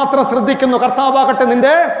ബാഹ്യരൂപത്തിൽ മാത്രം ശ്രദ്ധിക്കുന്നു, കർത്താവാകട്ടെ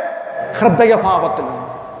നിന്റെ ഹൃദയഭാവത്തിലും.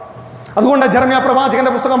 അതുകൊണ്ട് ജെറമ്യാ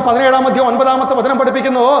പ്രവാചകന്റെ പുസ്തകം 17-ാമത്തെ 9-ാമത്തെ വചനം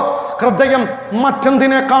പഠിപ്പിക്കുന്നു, ഹൃദയം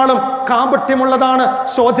മറ്റെന്തിനേക്കാളും കാപട്യമുള്ളതാണ്,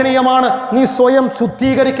 ശോചനീയമാണ്, നീ സ്വയം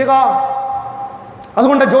ശുദ്ധീകരിക്കുക.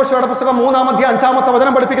 അതുകൊണ്ട് ജോഷുവയുടെ പുസ്തകം 3-ാമത്തെ 5-ാമത്തെ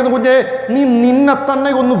വചനം പഠിപ്പിക്കുന്നു, കുഞ്ഞെ നീ നിന്നെ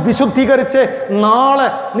തന്നെ ഒന്ന് വിശുദ്ധീകരിച്ച് നാളെ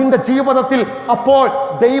നിന്റെ ജീവിതത്തിൽ അപ്പോൾ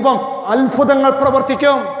ദൈവം അത്ഭുതങ്ങൾ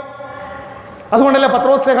പ്രവർത്തിക്കും. അതുകൊണ്ടല്ലേ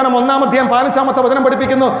പത്രോസ് ലേഖനം 1-ാമത്തെ 15-ാമത്തെ വചനം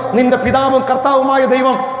പഠിപ്പിക്കുന്നു, നിന്റെ പിതാവും കർത്താവുമായ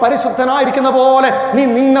ദൈവം പരിശുദ്ധനായിരിക്കുന്ന പോലെ നീ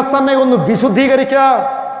നിന്നെ തന്നെ ഒന്ന് വിശുദ്ധീകരിക്കുക.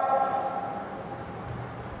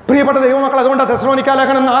 പ്രിയപ്പെട്ട ദൈവമക്കൾ, അതുകൊണ്ട് തെസ്സലോനിക്ക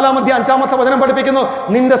ലേഖനം 4-ാമത്തെ 5-ാമത്തെ വചനം പഠിപ്പിക്കുന്നു,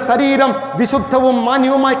 നിന്റെ ശരീരം വിശുദ്ധവും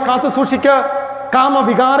മാന്യവുമായി കാത്തു സൂക്ഷിക്കുക.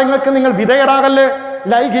 കാമവികാരങ്ങൾക്ക് നിങ്ങൾ വിധേയരാകല്ലേ,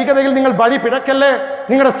 ലൈംഗികതയിൽ നിങ്ങൾ വഴി പിഴക്കല്ലേ,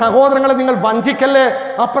 നിങ്ങളുടെ സഹോദരങ്ങളെ നിങ്ങൾ വഞ്ചിക്കല്ലേ.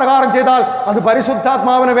 അപ്രകാരം ചെയ്താൽ അത്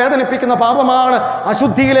പരിശുദ്ധാത്മാവിനെ വേദനിപ്പിക്കുന്ന പാപമാണ്,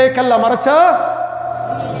 അശുദ്ധിയിലേക്കല്ല മറിച്ച്.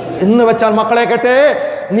 എന്ന് വെച്ചാൽ മക്കളെ കേട്ടെ,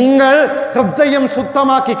 നിങ്ങൾ ഹൃദയം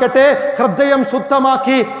ശുദ്ധമാക്കിക്കട്ടെ. ഹൃദയം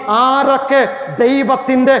ശുദ്ധമാക്കി ആരൊക്കെ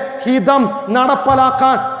ദൈവത്തിന്റെ ഹിതം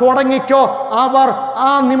നടപ്പിലാക്കാൻ തുടങ്ങിക്കോ, അവർ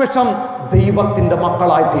ആ നിമിഷം ദൈവത്തിന്റെ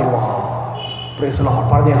മക്കളായി തീരുക.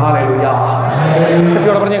 പറഞ്ഞേ ഹല്ലേലൂയാ.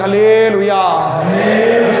 ശക്തിയോടെ പറഞ്ഞേ ഹല്ലേലൂയാ.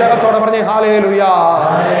 വിശ്വാസത്തോടെ പറഞ്ഞേ ഹല്ലേലൂയാ.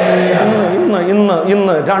 ഇന്ന് ഇന്ന്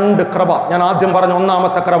ഇന്ന് 2 കൃപ ഞാൻ ആദ്യം പറഞ്ഞ.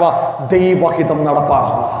 1-ാമത്തെ കൃപ ദൈവഹിതം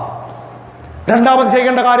നടപ്പാക്കുക. 2ാമത്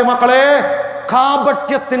ചെയ്യേണ്ട കാര്യം മക്കളെ,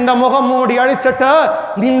 കാപട്യത്തിന്റെ മുഖം മൂടി അഴിച്ചിട്ട്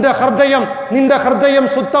നിന്റെ ഹൃദയം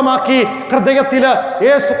ശുദ്ധമാക്കി ഹൃദയത്തില്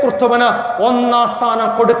യേശു ക്രിസ്തുവിന് 1-ാം സ്ഥാനം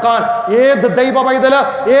കൊടുക്കാൻ ഏത് ദൈവ പൈതല്,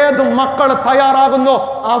 ഏത് മക്കള് തയ്യാറാകുന്നു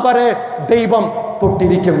അവരെ ദൈവം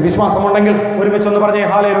തൊട്ടിരിക്കും. വിശ്വാസമുണ്ടെങ്കിൽ ഒരുമിച്ചൊന്ന് പറഞ്ഞേ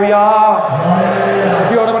ഹല്ലേലൂയാ.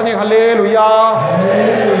 ശക്തിയോടെ പറഞ്ഞേ ഹല്ലേലൂയാ.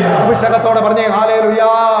 അഭിഷേകത്തോടെ പറഞ്ഞേ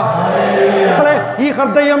ഹല്ലേലൂയാ. ഈ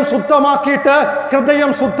ഹൃദയം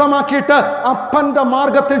ശുദ്ധമാക്കിയിട്ട് അപ്പന്റെ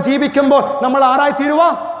മാർഗത്തിൽ ജീവിക്കുമ്പോൾ നമ്മൾ ആരായി തീരുക?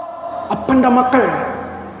 അപ്പന്റെ മക്കൾ,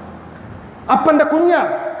 അപ്പന്റെ കുഞ്ഞ്,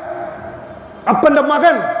 അപ്പന്റെ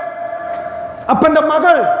മകൻ, അപ്പന്റെ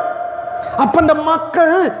മകൾ. അപ്പന്റെ മക്കൾ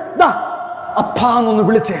അപ്പാന്നൊന്ന്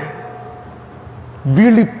വിളിച്ച്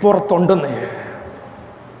വിളിപ്പുറത്തുണ്ടെന്ന്.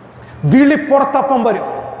 വിളിപ്പുറത്തപ്പം വരും.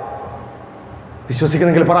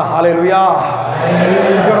 വിശ്വസിക്കുന്നെങ്കിൽ പറ ഹല്ലേലൂയാ.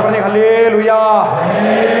 പറഞ്ഞേ ഹല്ലേലൂയാ.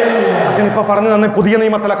 അച്ഛൻ ഇപ്പൊ പറഞ്ഞു തന്നെ പുതിയ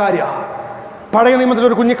നിയമത്തിലെ കാര്യ. പഴയ നിയമത്തിൽ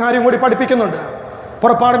ഒരു കുഞ്ഞു കാര്യം കൂടി പഠിപ്പിക്കുന്നുണ്ട്.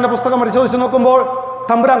 പുറപ്പാടിന്റെ പുസ്തകം പരിശോധിച്ച് നോക്കുമ്പോൾ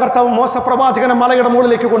തമ്പുരാൻ കർത്താവ് മോശ പ്രവാചകനെ മലയുടെ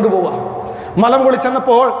മുകളിലേക്ക് കൊണ്ടുപോവുക. മല മുകളിൽ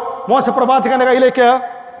ചെന്നപ്പോൾ മോശ പ്രവാചകന്റെ കയ്യിലേക്ക്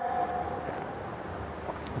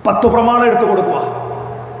 10 പ്രമാണം എടുത്തു കൊടുക്കുക.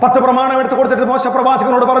 10 പ്രമാണം എടുത്തു കൊടുത്തിട്ട് മോശ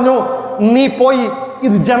പ്രവാചകനോട് പറഞ്ഞു, നീ പോയി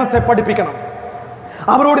ഇത് ജനത്തെ പഠിപ്പിക്കണം,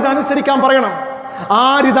 അവരോട് ഇത് അനുസരിക്കാൻ പറയണം.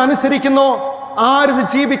 ആരിതനുസരിക്കുന്നോ, ആരിത്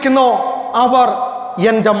ജീവിക്കുന്നോ അവർ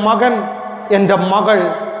എൻ്റെ മകൻ, എൻ്റെ മകൾ,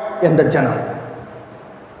 എൻ്റെ ജനം.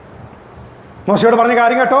 മോശയോട് പറഞ്ഞ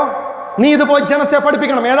കാര്യം കേട്ടോ, നീ ഇത് പോയി ജനത്തെ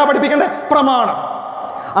പഠിപ്പിക്കണം. ഏതാ പഠിപ്പിക്കണ്ടേ? പ്രമാണം.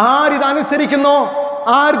 ആരിതനുസരിക്കുന്നോ,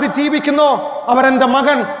 ആരിത് ജീവിക്കുന്നോ അവരെൻ്റെ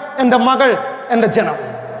മകൻ, എൻ്റെ മകൾ, എൻ്റെ ജനം.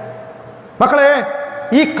 മക്കളെ,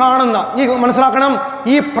 ഈ കാണുന്ന മനസ്സിലാക്കണം,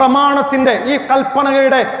 ഈ പ്രമാണത്തിന്റെ, ഈ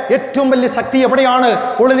കൽപ്പനയുടെ ഏറ്റവും വലിയ ശക്തി എവിടെയാണ്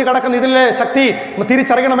ഒളിഞ്ഞു കിടക്കുന്ന? ഇതിലെ ശക്തി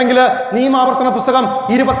തിരിച്ചറിയണമെങ്കിൽ നിയമാവർത്തന പുസ്തകം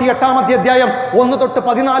 28-ാമത്തെ അധ്യായം 1 തൊട്ട്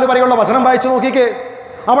 14 വരെയുള്ള വചനം വായിച്ചു നോക്കിക്കേ.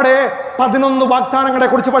 അവിടെ 11 വാഗ്ദാനങ്ങളെ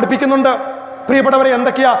കുറിച്ച് പഠിപ്പിക്കുന്നുണ്ട്. പ്രിയപ്പെട്ടവരെ,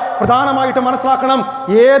 എന്തൊക്കെയാ പ്രധാനമായിട്ട് മനസ്സിലാക്കണം?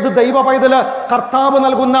 ഏത് ദൈവ പൈതല് കർത്താവ്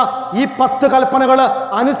നൽകുന്ന ഈ 10 കൽപ്പനകൾ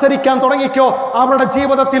അനുസരിക്കാൻ തുടങ്ങിക്കോ, അവരുടെ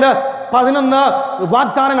ജീവിതത്തില് 11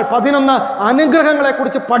 വാഗ്ദാനങ്ങൾ, 11 അനുഗ്രഹങ്ങളെ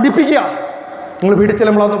കുറിച്ച് പഠിപ്പിക്കുക. നിങ്ങൾ വീട്ടിൽ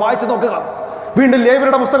ചെല്ലുമ്പോൾ വായിച്ചു നോക്കുക. വീണ്ടും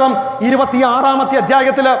ലേവ്യരുടെ പുസ്തകം 26-ാമത്തെ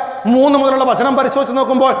അധ്യായത്തില് 3 മുതലുള്ള വചനം പരിശോധിച്ച്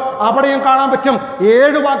നോക്കുമ്പോൾ അവിടെയും കാണാൻ പറ്റും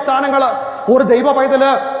 7 വാഗ്ദാനങ്ങൾ. ഒരു ദൈവ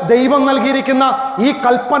പൈതല് ദൈവം നൽകിയിരിക്കുന്ന ഈ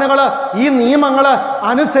കൽപ്പനകള്, ഈ നിയമങ്ങള്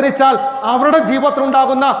അനുസരിച്ചാൽ അവരുടെ ജീവിതത്തിൽ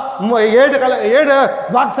ഉണ്ടാകുന്ന 7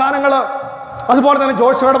 വാഗ്ദാനങ്ങള്. അതുപോലെ തന്നെ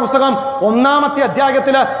ജോഷുവയുടെ പുസ്തകം 1-ാമത്തെ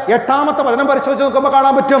അധ്യായത്തില് 8-ാമത്തെ വചനം പരിശോധിച്ച് നോക്കുമ്പോൾ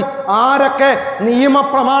കാണാൻ പറ്റും ആരൊക്കെ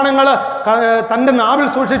നിയമപ്രമാണങ്ങള് തന്റെ നാവിൽ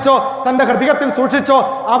സൂക്ഷിച്ചോ, തന്റെ ഹൃദയത്തിൽ സൂക്ഷിച്ചോ,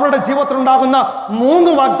 അവരുടെ ജീവിതത്തിൽ ഉണ്ടാകുന്ന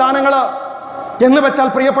 3 വാഗ്ദാനങ്ങള്. എന്ന് വെച്ചാൽ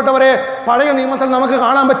പ്രിയപ്പെട്ടവരെ, പഴയ നിയമത്തിൽ നമുക്ക്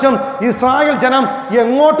കാണാൻ പറ്റും ഇസ്രായേൽ ജനം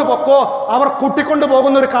എങ്ങോട്ട് പൊക്കോ അവർ കൂട്ടിക്കൊണ്ടു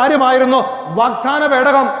പോകുന്ന ഒരു കാര്യമായിരുന്നു വാഗ്ദാന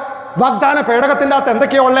പേടകം. വാഗ്ദാന പേടകത്തിൻ്റെ അകത്ത്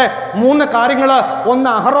എന്തൊക്കെയോ ഉള്ളേ? 3 കാര്യങ്ങള്. 1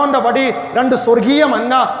 അഹറോന്റെ വടി, 2 സ്വർഗീയ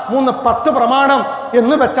മന്ന, 3 10 പ്രമാണം.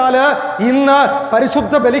 എന്ന് വെച്ചാല് ഇന്ന്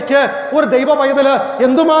പരിശുദ്ധ ബലിക്ക് ഒരു ദൈവ പൈതല്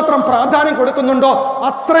എന്തുമാത്രം പ്രാധാന്യം കൊടുക്കുന്നുണ്ടോ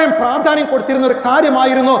അത്രയും പ്രാധാന്യം കൊടുത്തിരുന്ന ഒരു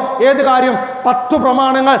കാര്യമായിരുന്നു ഏത് കാര്യം? 10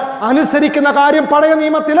 പ്രമാണങ്ങൾ അനുസരിക്കുന്ന കാര്യം പഴയ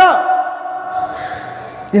നിയമത്തില്.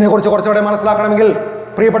 ഇതിനെക്കുറിച്ച് കുറച്ചുകൂടെ മനസ്സിലാക്കണമെങ്കിൽ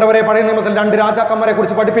പ്രിയപ്പെട്ടവരെ, പഴയ നിയമത്തിൽ 2 രാജാക്കന്മാരെ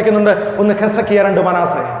കുറിച്ച് പഠിപ്പിക്കുന്നുണ്ട്. ഒന്ന് ഹെസക്കിയ, 2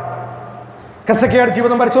 മനാസെ. ഹെസക്കിയയുടെ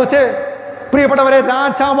ജീവിതം പരിശോധിച്ച് പ്രിയപ്പെട്ടവരെ,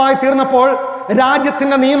 രാജാവായി തീർന്നപ്പോൾ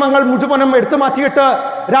രാജ്യത്തിന്റെ നിയമങ്ങൾ മുഴുവനും എടുത്തു മാറ്റിയിട്ട്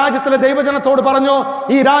രാജ്യത്തിലെ ദൈവജനത്തോട് പറഞ്ഞു,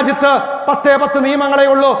 ഈ രാജ്യത്ത് 10 നിയമങ്ങളേ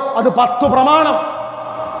ഉള്ളൂ, അത് 10 പ്രമാണം.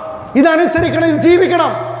 ഇതനുസരിക്കണം, ഇത്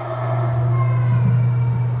ജീവിക്കണം.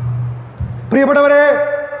 പ്രിയപ്പെട്ടവരെ,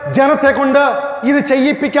 ജനത്തെ കൊണ്ട് ഇത്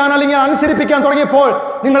ചെയ്യിപ്പിക്കാൻ അല്ലെങ്കിൽ അനുസരിപ്പിക്കാൻ തുടങ്ങിയപ്പോൾ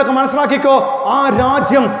നിങ്ങൾക്ക് മനസ്സിലാക്കിക്കോ, ആ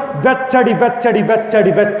രാജ്യം വെച്ചടി വെച്ചടി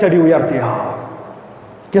വെച്ചടി വെച്ചടി ഉയർത്തിയ.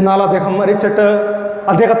 എന്നാൽ അദ്ദേഹം മരിച്ചിട്ട്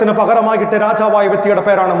അദ്ദേഹത്തിന് പകരമായിട്ട് രാജാവായ വ്യക്തിയുടെ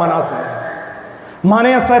പേരാണ് മനാസെ.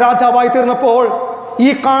 മനാസെ രാജാവായി തീർന്നപ്പോൾ ഈ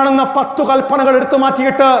കാണുന്ന 10 കൽപ്പനകൾ എടുത്തു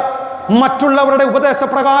മാറ്റിയിട്ട് മറ്റുള്ളവരുടെ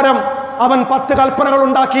ഉപദേശപ്രകാരം അവൻ 10 കൽപ്പനകൾ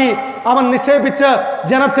ഉണ്ടാക്കി അവൻ നിക്ഷേപിച്ച്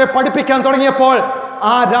ജനത്തെ പഠിപ്പിക്കാൻ തുടങ്ങിയപ്പോൾ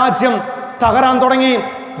ആ രാജ്യം തകരാൻ തുടങ്ങി,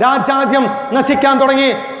 രാജ്യം നശിക്കാൻ തുടങ്ങി.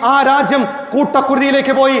 ആ രാജ്യം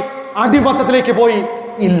കൂട്ടക്കുരുതിയിലേക്ക് പോയി, അടിമത്തത്തിലേക്ക് പോയി,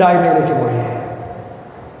 ഇല്ലായ്മയിലേക്ക് പോയി.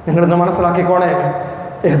 നിങ്ങളിന്ന് മനസ്സിലാക്കിക്കോണേ,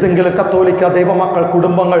 ഏതെങ്കിലും കത്തോലിക്ക ദൈവമക്കൾ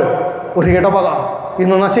കുടുംബങ്ങൾ, ഒരു ഇടവക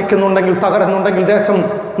ഇന്ന് നശിക്കുന്നുണ്ടെങ്കിൽ, തകരുന്നുണ്ടെങ്കിൽ, ദേശം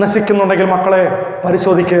നശിക്കുന്നുണ്ടെങ്കിൽ, മക്കളെ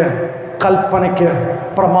പരിശോധിക്ക്. കൽപ്പനയ്ക്ക്,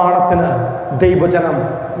 പ്രമാണത്തിന് ദൈവജനം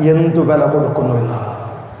എന്തു വില കൊടുക്കുന്നു എന്ന്.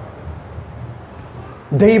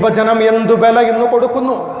 ദൈവജനം എന്തു വില ഇന്ന്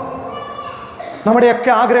കൊടുക്കുന്നു. നമ്മുടെയൊക്കെ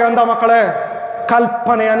ആഗ്രഹം എന്താ മക്കളെ?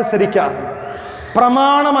 കൽപ്പന അനുസരിക്കാൻ,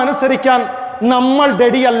 പ്രമാണം അനുസരിക്കാൻ നമ്മൾ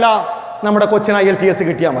റെഡിയല്ല. നമ്മുടെ കൊച്ചിന് IELTS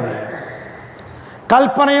കിട്ടിയാൽ മതി.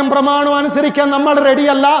 കൽപ്പനയും പ്രമാണവും അനുസരിക്കാൻ നമ്മൾ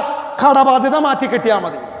റെഡിയല്ല, കടബാധ്യത മാറ്റി കിട്ടിയാൽ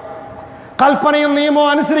മതി. കൽപ്പനയും നിയമവും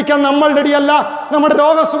അനുസരിക്കാൻ നമ്മൾ റെഡിയല്ല, നമ്മുടെ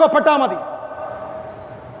രോഗം സുഖപ്പെട്ടാൽ മതി.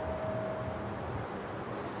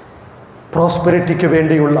 പ്രോസ്പെരിറ്റിക്ക്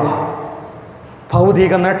വേണ്ടിയുള്ള,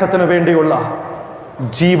 ഭൗതിക നേട്ടത്തിന് വേണ്ടിയുള്ള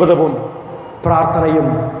ജീവിതവും പ്രാർത്ഥനയും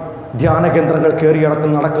ധ്യാന കേന്ദ്രങ്ങൾ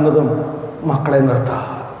കയറിയിറക്കം നടക്കുന്നതും മക്കളെ നിർത്താം.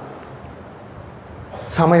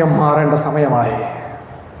 സമയം മാറേണ്ട സമയമായി,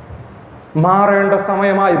 മാറേണ്ട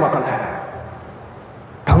സമയമായി മക്കളെ.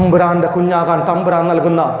 തമ്പുരാന്റെ കുഞ്ഞാകാൻ തമ്പുരാൻ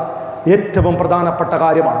നൽകുന്ന ഏറ്റവും പ്രധാനപ്പെട്ട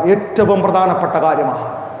കാര്യമാണ്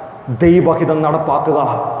ദൈവഹിതം നടപ്പാക്കുക.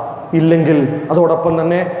 ഇല്ലെങ്കിൽ അതോടൊപ്പം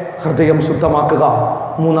തന്നെ ഹൃദയം ശുദ്ധമാക്കുക.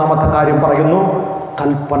 3-ാമത്തെ കാര്യം പറയുന്നു,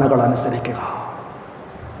 കൽപ്പനകൾ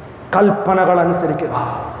അനുസരിക്കുക.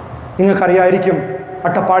 നിങ്ങൾക്കറിയായിരിക്കും,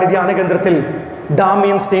 അട്ടപ്പാടി ധ്യാന കേന്ദ്രത്തിൽ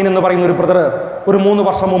ഡാമിയൻ സ്റ്റെയിൻ എന്ന് പറയുന്ന ഒരു ബ്രദർ ഒരു 3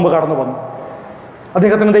 വർഷം മുമ്പ് കടന്നു വന്നു.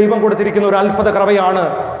 അദ്ദേഹത്തിന് ദൈവം കൊടുത്തിരിക്കുന്ന ഒരു അത്ഭുത കൃപയാണ്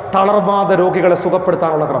തളർവാദ രോഗികളെ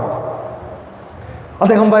സുഖപ്പെടുത്താനുള്ള കൃപ.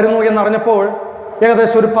 അദ്ദേഹം വരുന്നു എന്നറിഞ്ഞപ്പോൾ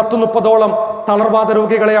ഏകദേശം ഒരു 10-30ഓളം തളർവാദ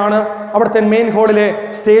രോഗികളെയാണ് അവിടുത്തെ മെയിൻ ഹാളിലെ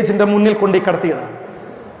സ്റ്റേജിന്റെ മുന്നിൽ കൊണ്ടു കിടത്തിയത്.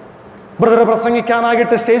 ബ്രദർ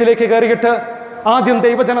പ്രസംഗിക്കാനായിട്ട് സ്റ്റേജിലേക്ക് കയറിയിട്ട് ആദ്യം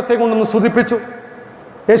ദൈവജനത്തെ കൊണ്ടൊന്ന് സ്തുതിപ്പിച്ചു,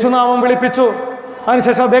 യേശുനാമം വിളിപ്പിച്ചു.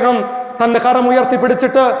 അതിനുശേഷം അദ്ദേഹം തന്റെ കരം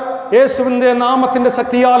ഉയർത്തിപ്പിടിച്ചിട്ട് യേശുവിന്റെ നാമത്തിന്റെ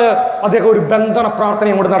ശക്തിയാൽ അദ്ദേഹം ഒരു ബന്ധന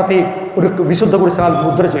പ്രാർത്ഥനയും കൂടി നടത്തി, ഒരു വിശുദ്ധ കുരിശാൽ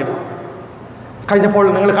മുദ്ര ചെയ്തു. കഴിഞ്ഞപ്പോൾ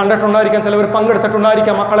നിങ്ങൾ കണ്ടിട്ടുണ്ടായിരിക്കാം, ചിലവർ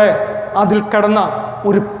പങ്കെടുത്തിട്ടുണ്ടായിരിക്കാം. മക്കളെ, അതിൽ കിടന്ന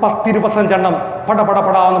ഒരു 10-25 എണ്ണം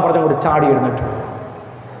പടപടപടാന്ന് പറഞ്ഞുകൊണ്ട് ചാടി എഴുന്നേറ്റു.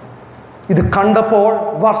 ഇത് കണ്ടപ്പോൾ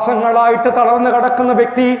വർഷങ്ങളായിട്ട് തളർന്ന് കിടക്കുന്ന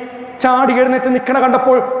വ്യക്തി ചാടി എഴുന്നേറ്റ് നിൽക്കണ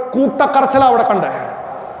കണ്ടപ്പോൾ കൂട്ടക്കരച്ചില അവിടെ കണ്ടേ.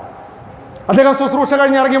 അദ്ദേഹം ശുശ്രൂഷ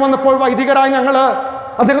കഴിഞ്ഞ് ഇറങ്ങി വന്നപ്പോൾ വൈദികരായ ഞങ്ങള്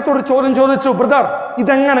അദ്ദേഹത്തോട് ചോദ്യം ചോദിച്ചു, ബ്രദർ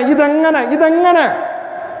ഇതെങ്ങനെ?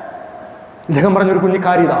 അദ്ദേഹം പറഞ്ഞൊരു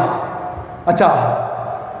കുഞ്ഞിക്കാരിതാ, അച്ഛാ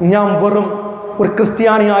ഞാൻ വെറും ഒരു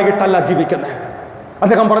ക്രിസ്ത്യാനിയായിട്ടല്ല ജീവിക്കുന്നത്.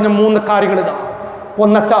 അദ്ദേഹം പറഞ്ഞ 3 കാര്യങ്ങൾ ഇതാ.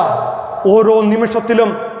 ഒന്നച്ഛാ, ഓരോ നിമിഷത്തിലും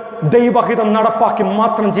ദൈവഹിതം നടപ്പാക്കി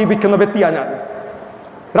മാത്രം ജീവിക്കുന്ന വ്യക്തിയാണ് ഞാൻ.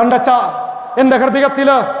 2 അച്ഛാ, എൻ്റെ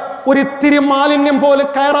ഹൃദയത്തില് ഒരിത്തിരി മാലിന്യം പോലും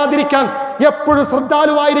കയറാതിരിക്കാൻ എപ്പോഴും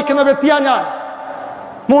ശ്രദ്ധാലുവായിരിക്കുന്ന വ്യക്തിയാണ് ഞാൻ.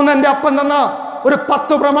 3, എൻ്റെ അപ്പൻ തന്ന ഒരു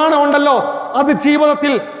 10 പ്രമാണം ഉണ്ടല്ലോ, അത്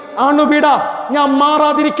ജീവിതത്തിൽ അണുവിട ഞാൻ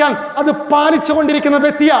മാറാതിരിക്കാൻ അത് പാലിച്ചുകൊണ്ടിരിക്കുന്ന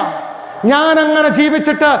വ്യക്തിയാ. ഞാൻ അങ്ങനെ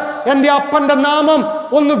ജീവിച്ചിട്ട് എൻ്റെ അപ്പന്റെ നാമം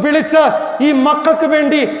ഒന്ന് വിളിച്ച് ഈ മക്കൾക്ക്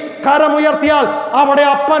വേണ്ടി കരമുയർത്തിയാൽ അവിടെ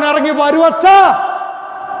അപ്പൻ ഇറങ്ങി വരുവച്ച.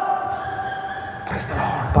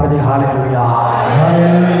 പറഞ്ഞേ ഹല്ലേലൂയ.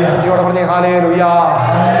 ശക്തിയോടെ പറഞ്ഞേ ഹല്ലേലൂയ.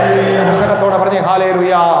 ഉത്സാഹത്തോടെ പറഞ്ഞേ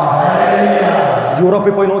ഹല്ലേലൂയ.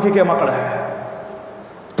 യൂറോപ്പിൽ പോയി നോക്കിക്കേ മക്കളെ,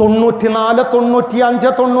 94, 95,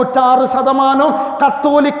 96%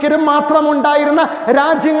 കത്തോലിക്കരും മാത്രം ഉണ്ടായിരുന്ന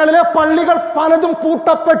രാജ്യങ്ങളിലെ പള്ളികൾ പലതും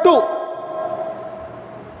പൂട്ടപ്പെട്ടു,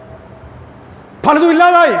 പലതും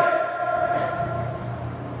ഇല്ലാതായി.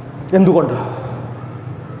 എന്തുകൊണ്ട്?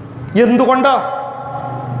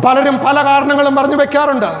 പലരും പല കാരണങ്ങളും പറഞ്ഞു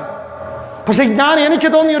വെക്കാറുണ്ട്. പക്ഷെ എനിക്ക്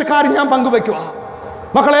തോന്നിയ ഒരു കാര്യം ഞാൻ പങ്കുവെക്കുക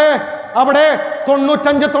മക്കളെ. അവിടെ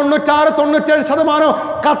 95, 96, 97%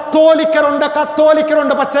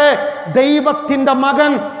 കത്തോലിക്കരുണ്ട്. പക്ഷേ ദൈവത്തിന്റെ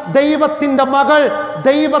മകൻ, ദൈവത്തിന്റെ മകൾ,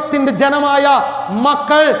 ദൈവത്തിന്റെ ജനമായ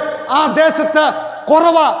മക്കൾ ആ ദേശത്ത്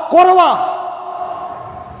കുറവാ.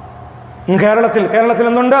 കേരളത്തിൽ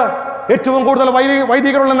എന്തുണ്ട്? ഏറ്റവും കൂടുതൽ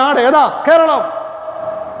വൈദികരുള്ള നാട് ഏതാ? കേരളം.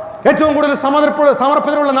 ഏറ്റവും കൂടുതൽ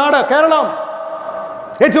സമർപ്പിതരുള്ള നാട് കേരളം.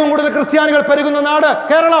 ഏറ്റവും കൂടുതൽ ക്രിസ്ത്യാനികൾ പെരുകുന്ന നാട്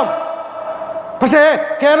കേരളം. പക്ഷേ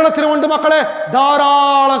കേരളത്തിലുമുണ്ട് മക്കളെ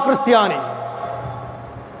ധാരാളം ക്രിസ്ത്യാനി.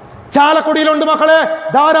 ചാലക്കുടിയിലുണ്ട് മക്കളെ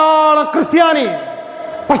ധാരാളം ക്രിസ്ത്യാനി.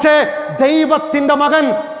 പക്ഷേ ദൈവത്തിന്റെ മകൻ,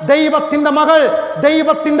 ദൈവത്തിന്റെ മകൾ,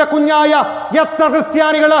 ദൈവത്തിന്റെ കുഞ്ഞായ എത്ര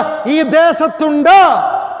ക്രിസ്ത്യാനികൾ ഈ ദേശത്തുണ്ട്?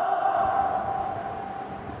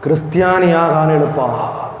 ക്രിസ്ത്യാനിയാകാൻ എളുപ്പ,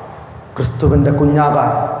 ക്രിസ്തുവിന്റെ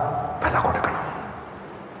കുഞ്ഞാകാൻ വില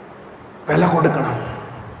കൊടുക്കണം.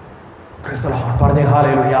 പറഞ്ഞേ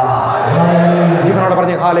ഹല്ലേലൂയ. ജീവനോടെ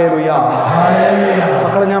പറഞ്ഞേ ഹല്ലേലൂയ.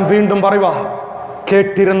 മക്കളെ, ഞാൻ വീണ്ടും പറയുക,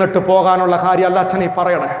 കേട്ടിരുന്നിട്ട് പോകാനുള്ള കാര്യമല്ല അച്ഛൻ ഈ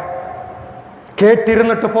പറയണേ.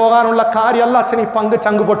 കേട്ടിരുന്നിട്ട് പോകാനുള്ള കാര്യമല്ല അച്ഛൻ ഈ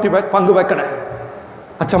പങ്കുവെക്കണേ.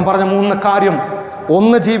 അച്ഛൻ പറഞ്ഞ 3 കാര്യം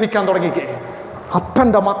ഒന്ന് ജീവിക്കാൻ തുടങ്ങിക്കേ.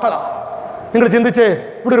 അപ്പന്റെ മക്കളാ. നിങ്ങൾ ചിന്തിച്ചേ,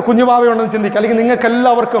 ഇവിടെ ഒരു കുഞ്ഞുവാവയുണ്ടെന്ന് ചിന്തിക്കുക. അല്ലെങ്കിൽ നിങ്ങൾക്ക്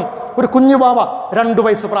എല്ലാവർക്കും ഒരു കുഞ്ഞുവാവ, 2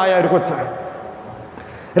 വയസ്സ് പ്രായമായ ഒരു കൊച്ച്,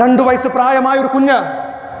 2 വയസ്സ് പ്രായമായ ഒരു കുഞ്ഞ്.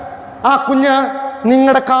 ആ കുഞ്ഞ്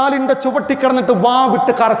നിങ്ങളുടെ കാലിന്റെ ചുവട്ടിക്കിടന്നിട്ട് വാ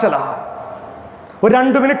വിട്ട് കരച്ചില. ഒരു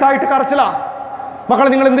 2 മിനിറ്റ് ആയിട്ട് കരച്ചില. മക്കളെ,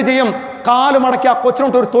 നിങ്ങൾ എന്ത് ചെയ്യും? കാല് മടക്കി ആ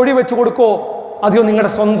കൊച്ചിനോട്ട് ഒരു തൊഴി വെച്ച് കൊടുക്കോ? അതെയോ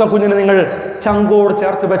നിങ്ങളുടെ സ്വന്തം കുഞ്ഞിന് നിങ്ങൾ ചങ്കോട്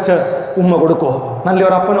ചേർത്ത് വെച്ച് ഉമ്മ കൊടുക്കോ?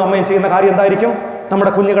 നല്ലൊരു അപ്പനും അമ്മയും ചെയ്യുന്ന കാര്യം എന്തായിരിക്കും?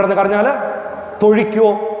 നമ്മുടെ കുഞ്ഞ് കിടന്ന് കരഞ്ഞാല് തൊഴിക്കോ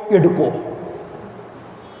എടുക്കോ?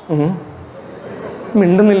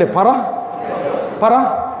 മിണ്ടുന്നില്ലേ? പറ.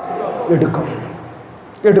 എടുക്കും.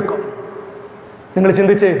 നിങ്ങൾ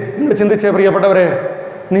ചിന്തിച്ചേ പ്രിയപ്പെട്ടവരെ,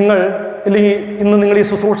 നിങ്ങൾ അല്ലെങ്കിൽ ഇന്ന് നിങ്ങൾ ഈ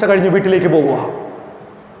ശുശ്രൂഷ കഴിഞ്ഞ് വീട്ടിലേക്ക്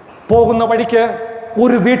പോകുന്ന വഴിക്ക്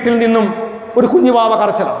ഒരു വീട്ടിൽ നിന്നും ഒരു കുഞ്ഞുവാവ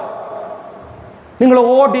കരച്ചില. നിങ്ങൾ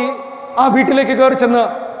ഓടി ആ വീട്ടിലേക്ക് കയറി ചെന്ന്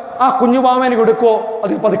ആ കുഞ്ഞുവാവേനെ എടുക്കോ?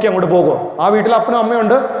 അത് പതുക്കെ അങ്ങോട്ട് പോകുമോ? ആ വീട്ടിൽ അപ്പനും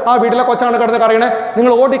അമ്മയുണ്ട്, ആ വീട്ടിലെ കൊച്ചാണ് കിടന്ന് കറിയണേ.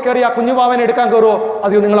 നിങ്ങൾ ഓടിക്കയറി ആ കുഞ്ഞുവാവേനെ എടുക്കാൻ കയറുമോ?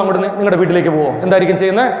 അതെയോ നിങ്ങൾ അങ്ങോട്ട് നിങ്ങളുടെ വീട്ടിലേക്ക് പോവോ? എന്തായിരിക്കും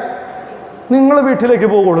ചെയ്യുന്നത്? നിങ്ങൾ വീട്ടിലേക്ക്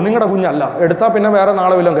പോകുള്ളൂ, നിങ്ങളുടെ കുഞ്ഞല്ല. എടുത്താൽ പിന്നെ വേറെ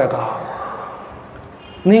നാളെ വല്ലതും കേൾക്കാം.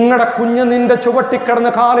 നിങ്ങളുടെ കുഞ്ഞ് നിന്റെ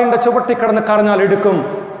ചുവട്ടിക്കിടന്ന്, കാലിന്റെ ചുവട്ടിക്കിടന്ന് കരഞ്ഞാൽ എടുക്കും.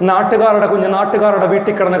 നാട്ടുകാരുടെ കുഞ്ഞ് നാട്ടുകാരുടെ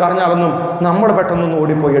വീട്ടിൽ കിടന്ന് കരഞ്ഞാലൊന്നും നമ്മൾ പെട്ടെന്നൊന്നും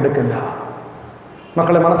ഓടിപ്പോയി എടുക്കില്ല.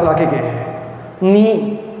 മക്കളെ, മനസ്സിലാക്കിക്കേ.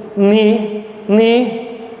 നീ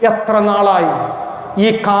എത്ര നാളായി ഈ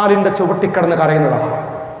കാലിന്റെ ചുവട്ടിക്കിടന്ന് കരയുന്നതാ?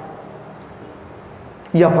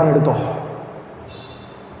 ഈ അപ്പൻ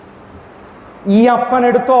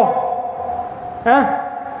എടുത്തോ?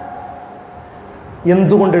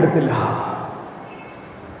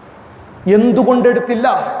 എന്തുകൊണ്ടെടുത്തില്ല?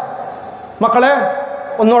 മക്കളെ,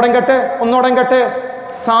 ഒന്നോടം കേട്ടെ.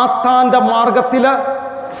 സാത്താന്റെ മാർഗത്തില്,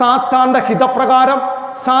 സാത്താന്റെ ഹിതപ്രകാരം,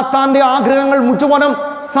 സാത്താന്റെ ആഗ്രഹങ്ങൾ മുഴുവനും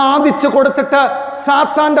സാധിച്ചു കൊടുത്തിട്ട്,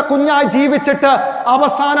 സാത്താന്റെ കുഞ്ഞായി ജീവിച്ചിട്ട്,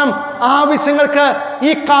 അവസാനം ആവശ്യങ്ങൾക്ക്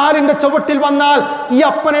ഈ കാലിന്റെ ചുവട്ടിൽ വന്നാൽ ഈ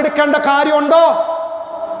അപ്പൻ എടുക്കേണ്ട കാര്യമുണ്ടോ?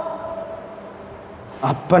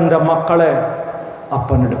 അപ്പന്റെ മക്കളെ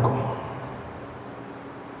അപ്പനെടുക്കും.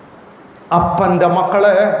 അപ്പന്റെ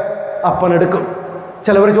മക്കളെ അപ്പനെടുക്കും.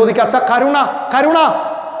 ചിലവർ ചോദിക്കുക, അച്ഛാ,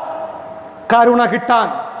 കരുണ കിട്ടാൻ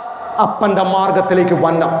അപ്പന്റെ മാർഗത്തിലേക്ക്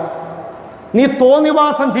വന്നം. നീ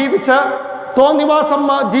തോന്നിവാസം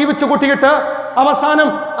ജീവിച്ചു കൂട്ടിയിട്ട് അവസാനം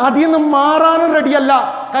അതിൽ നിന്ന് മാറാനും റെഡിയല്ല,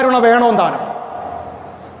 കരുണ വേണോ താനും.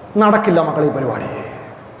 നടക്കില്ല മക്കളെ ഈ പരിപാടി.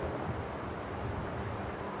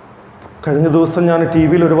 കഴിഞ്ഞ ദിവസം ഞാൻ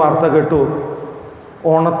TV ഒരു വാർത്ത കേട്ടു.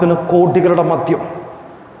 ഓണത്തിന് കോടികളുടെ മദ്യം,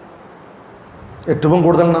 ഏറ്റവും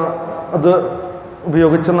കൂടുതൽ അത്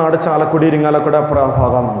ഉപയോഗിച്ച നാട് ചാലക്കുടി, ഇരിങ്ങാലക്കുട,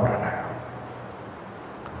 ഭാഗമെന്നാണ് പറയുന്നത്.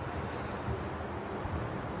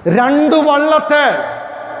 2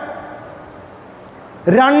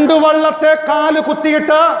 വള്ളത്തെ കാല്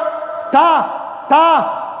കുത്തിയിട്ട്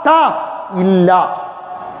ഇല്ല.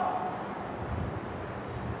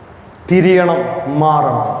 തിരിയണം,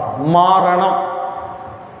 മാറണം.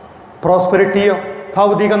 പ്രോസ്പെരിറ്റിയോ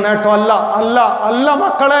ഭൗതിക നേട്ടം അല്ല അല്ല അല്ല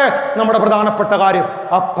മക്കളെ. നമ്മുടെ പ്രധാനപ്പെട്ട കാര്യം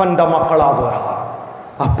അപ്പൻ്റെ മക്കളാവുക.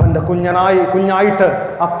 അപ്പൻ്റെ കുഞ്ഞായിട്ട്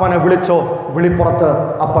അപ്പനെ വിളിച്ചോ, വിളിപ്പുറത്ത്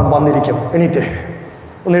അപ്പൻ വന്നിരിക്കും.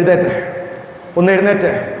 ഒന്ന്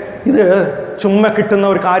എഴുന്നേറ്റ്. ഇത് ചുമ്മാ കിട്ടുന്ന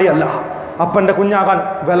ഒരു കാര്യമല്ല. അപ്പൻ്റെ കുഞ്ഞാകാൻ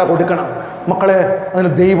വില കൊടുക്കണം മക്കളെ. അതിന്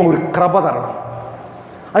ദൈവം ഒരു കൃപ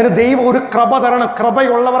തരണം.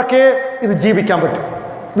 കൃപയുള്ളവർക്കേ ഇത് ജീവിക്കാൻ പറ്റും.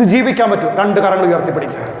 രണ്ട് കരങ്ങൾ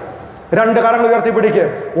ഉയർത്തിപ്പിടിക്കുക.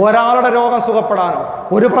 ഒരാളുടെ രോഗം സുഖപ്പെടാനോ,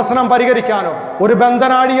 ഒരു പ്രശ്നം പരിഹരിക്കാനോ, ഒരു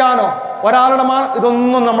ബന്ധനാടിയാനോ, ഒരാളുടെ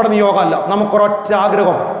ഇതൊന്നും നമ്മുടെ നിയോഗമല്ല. നമുക്കൊരൊറ്റ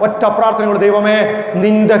ആഗ്രഹം, ഒറ്റ പ്രാർത്ഥനകൾ. ദൈവമേ,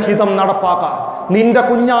 നിന്റെ ഹിതം നടപ്പാക്കാൻ, നിന്റെ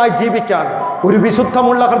കുഞ്ഞായി ജീവിക്കാൻ, ഒരു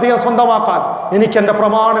വിശുദ്ധമുള്ള ഹൃദയം സ്വന്തമാക്കാൻ, എനിക്ക് എൻ്റെ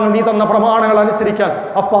പ്രമാണങ്ങൾ, നീ തന്ന പ്രമാണങ്ങൾ അനുസരിക്കാൻ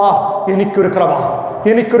അപ്പാ എനിക്കൊരു കൃപ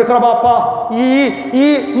അപ്പാ. ഈ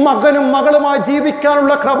മകനും മകളുമായി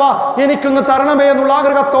ജീവിക്കാനുള്ള കൃപ എനിക്കൊന്ന് തരണമേ എന്നുള്ള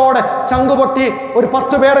ആഗ്രഹത്തോടെ ചങ്കുപൊട്ടി ഒരു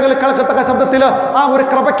 10 പേരുകൾ കേൾക്കത്തക്ക ശബ്ദത്തിൽ ആ ഒരു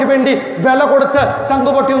കൃപയ്ക്ക് വേണ്ടി വില കൊടുത്ത്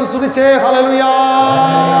ചങ്കുപൊട്ടി ഒന്ന് സ്തുതിച്ചേ. ഹല്ലേലൂയ.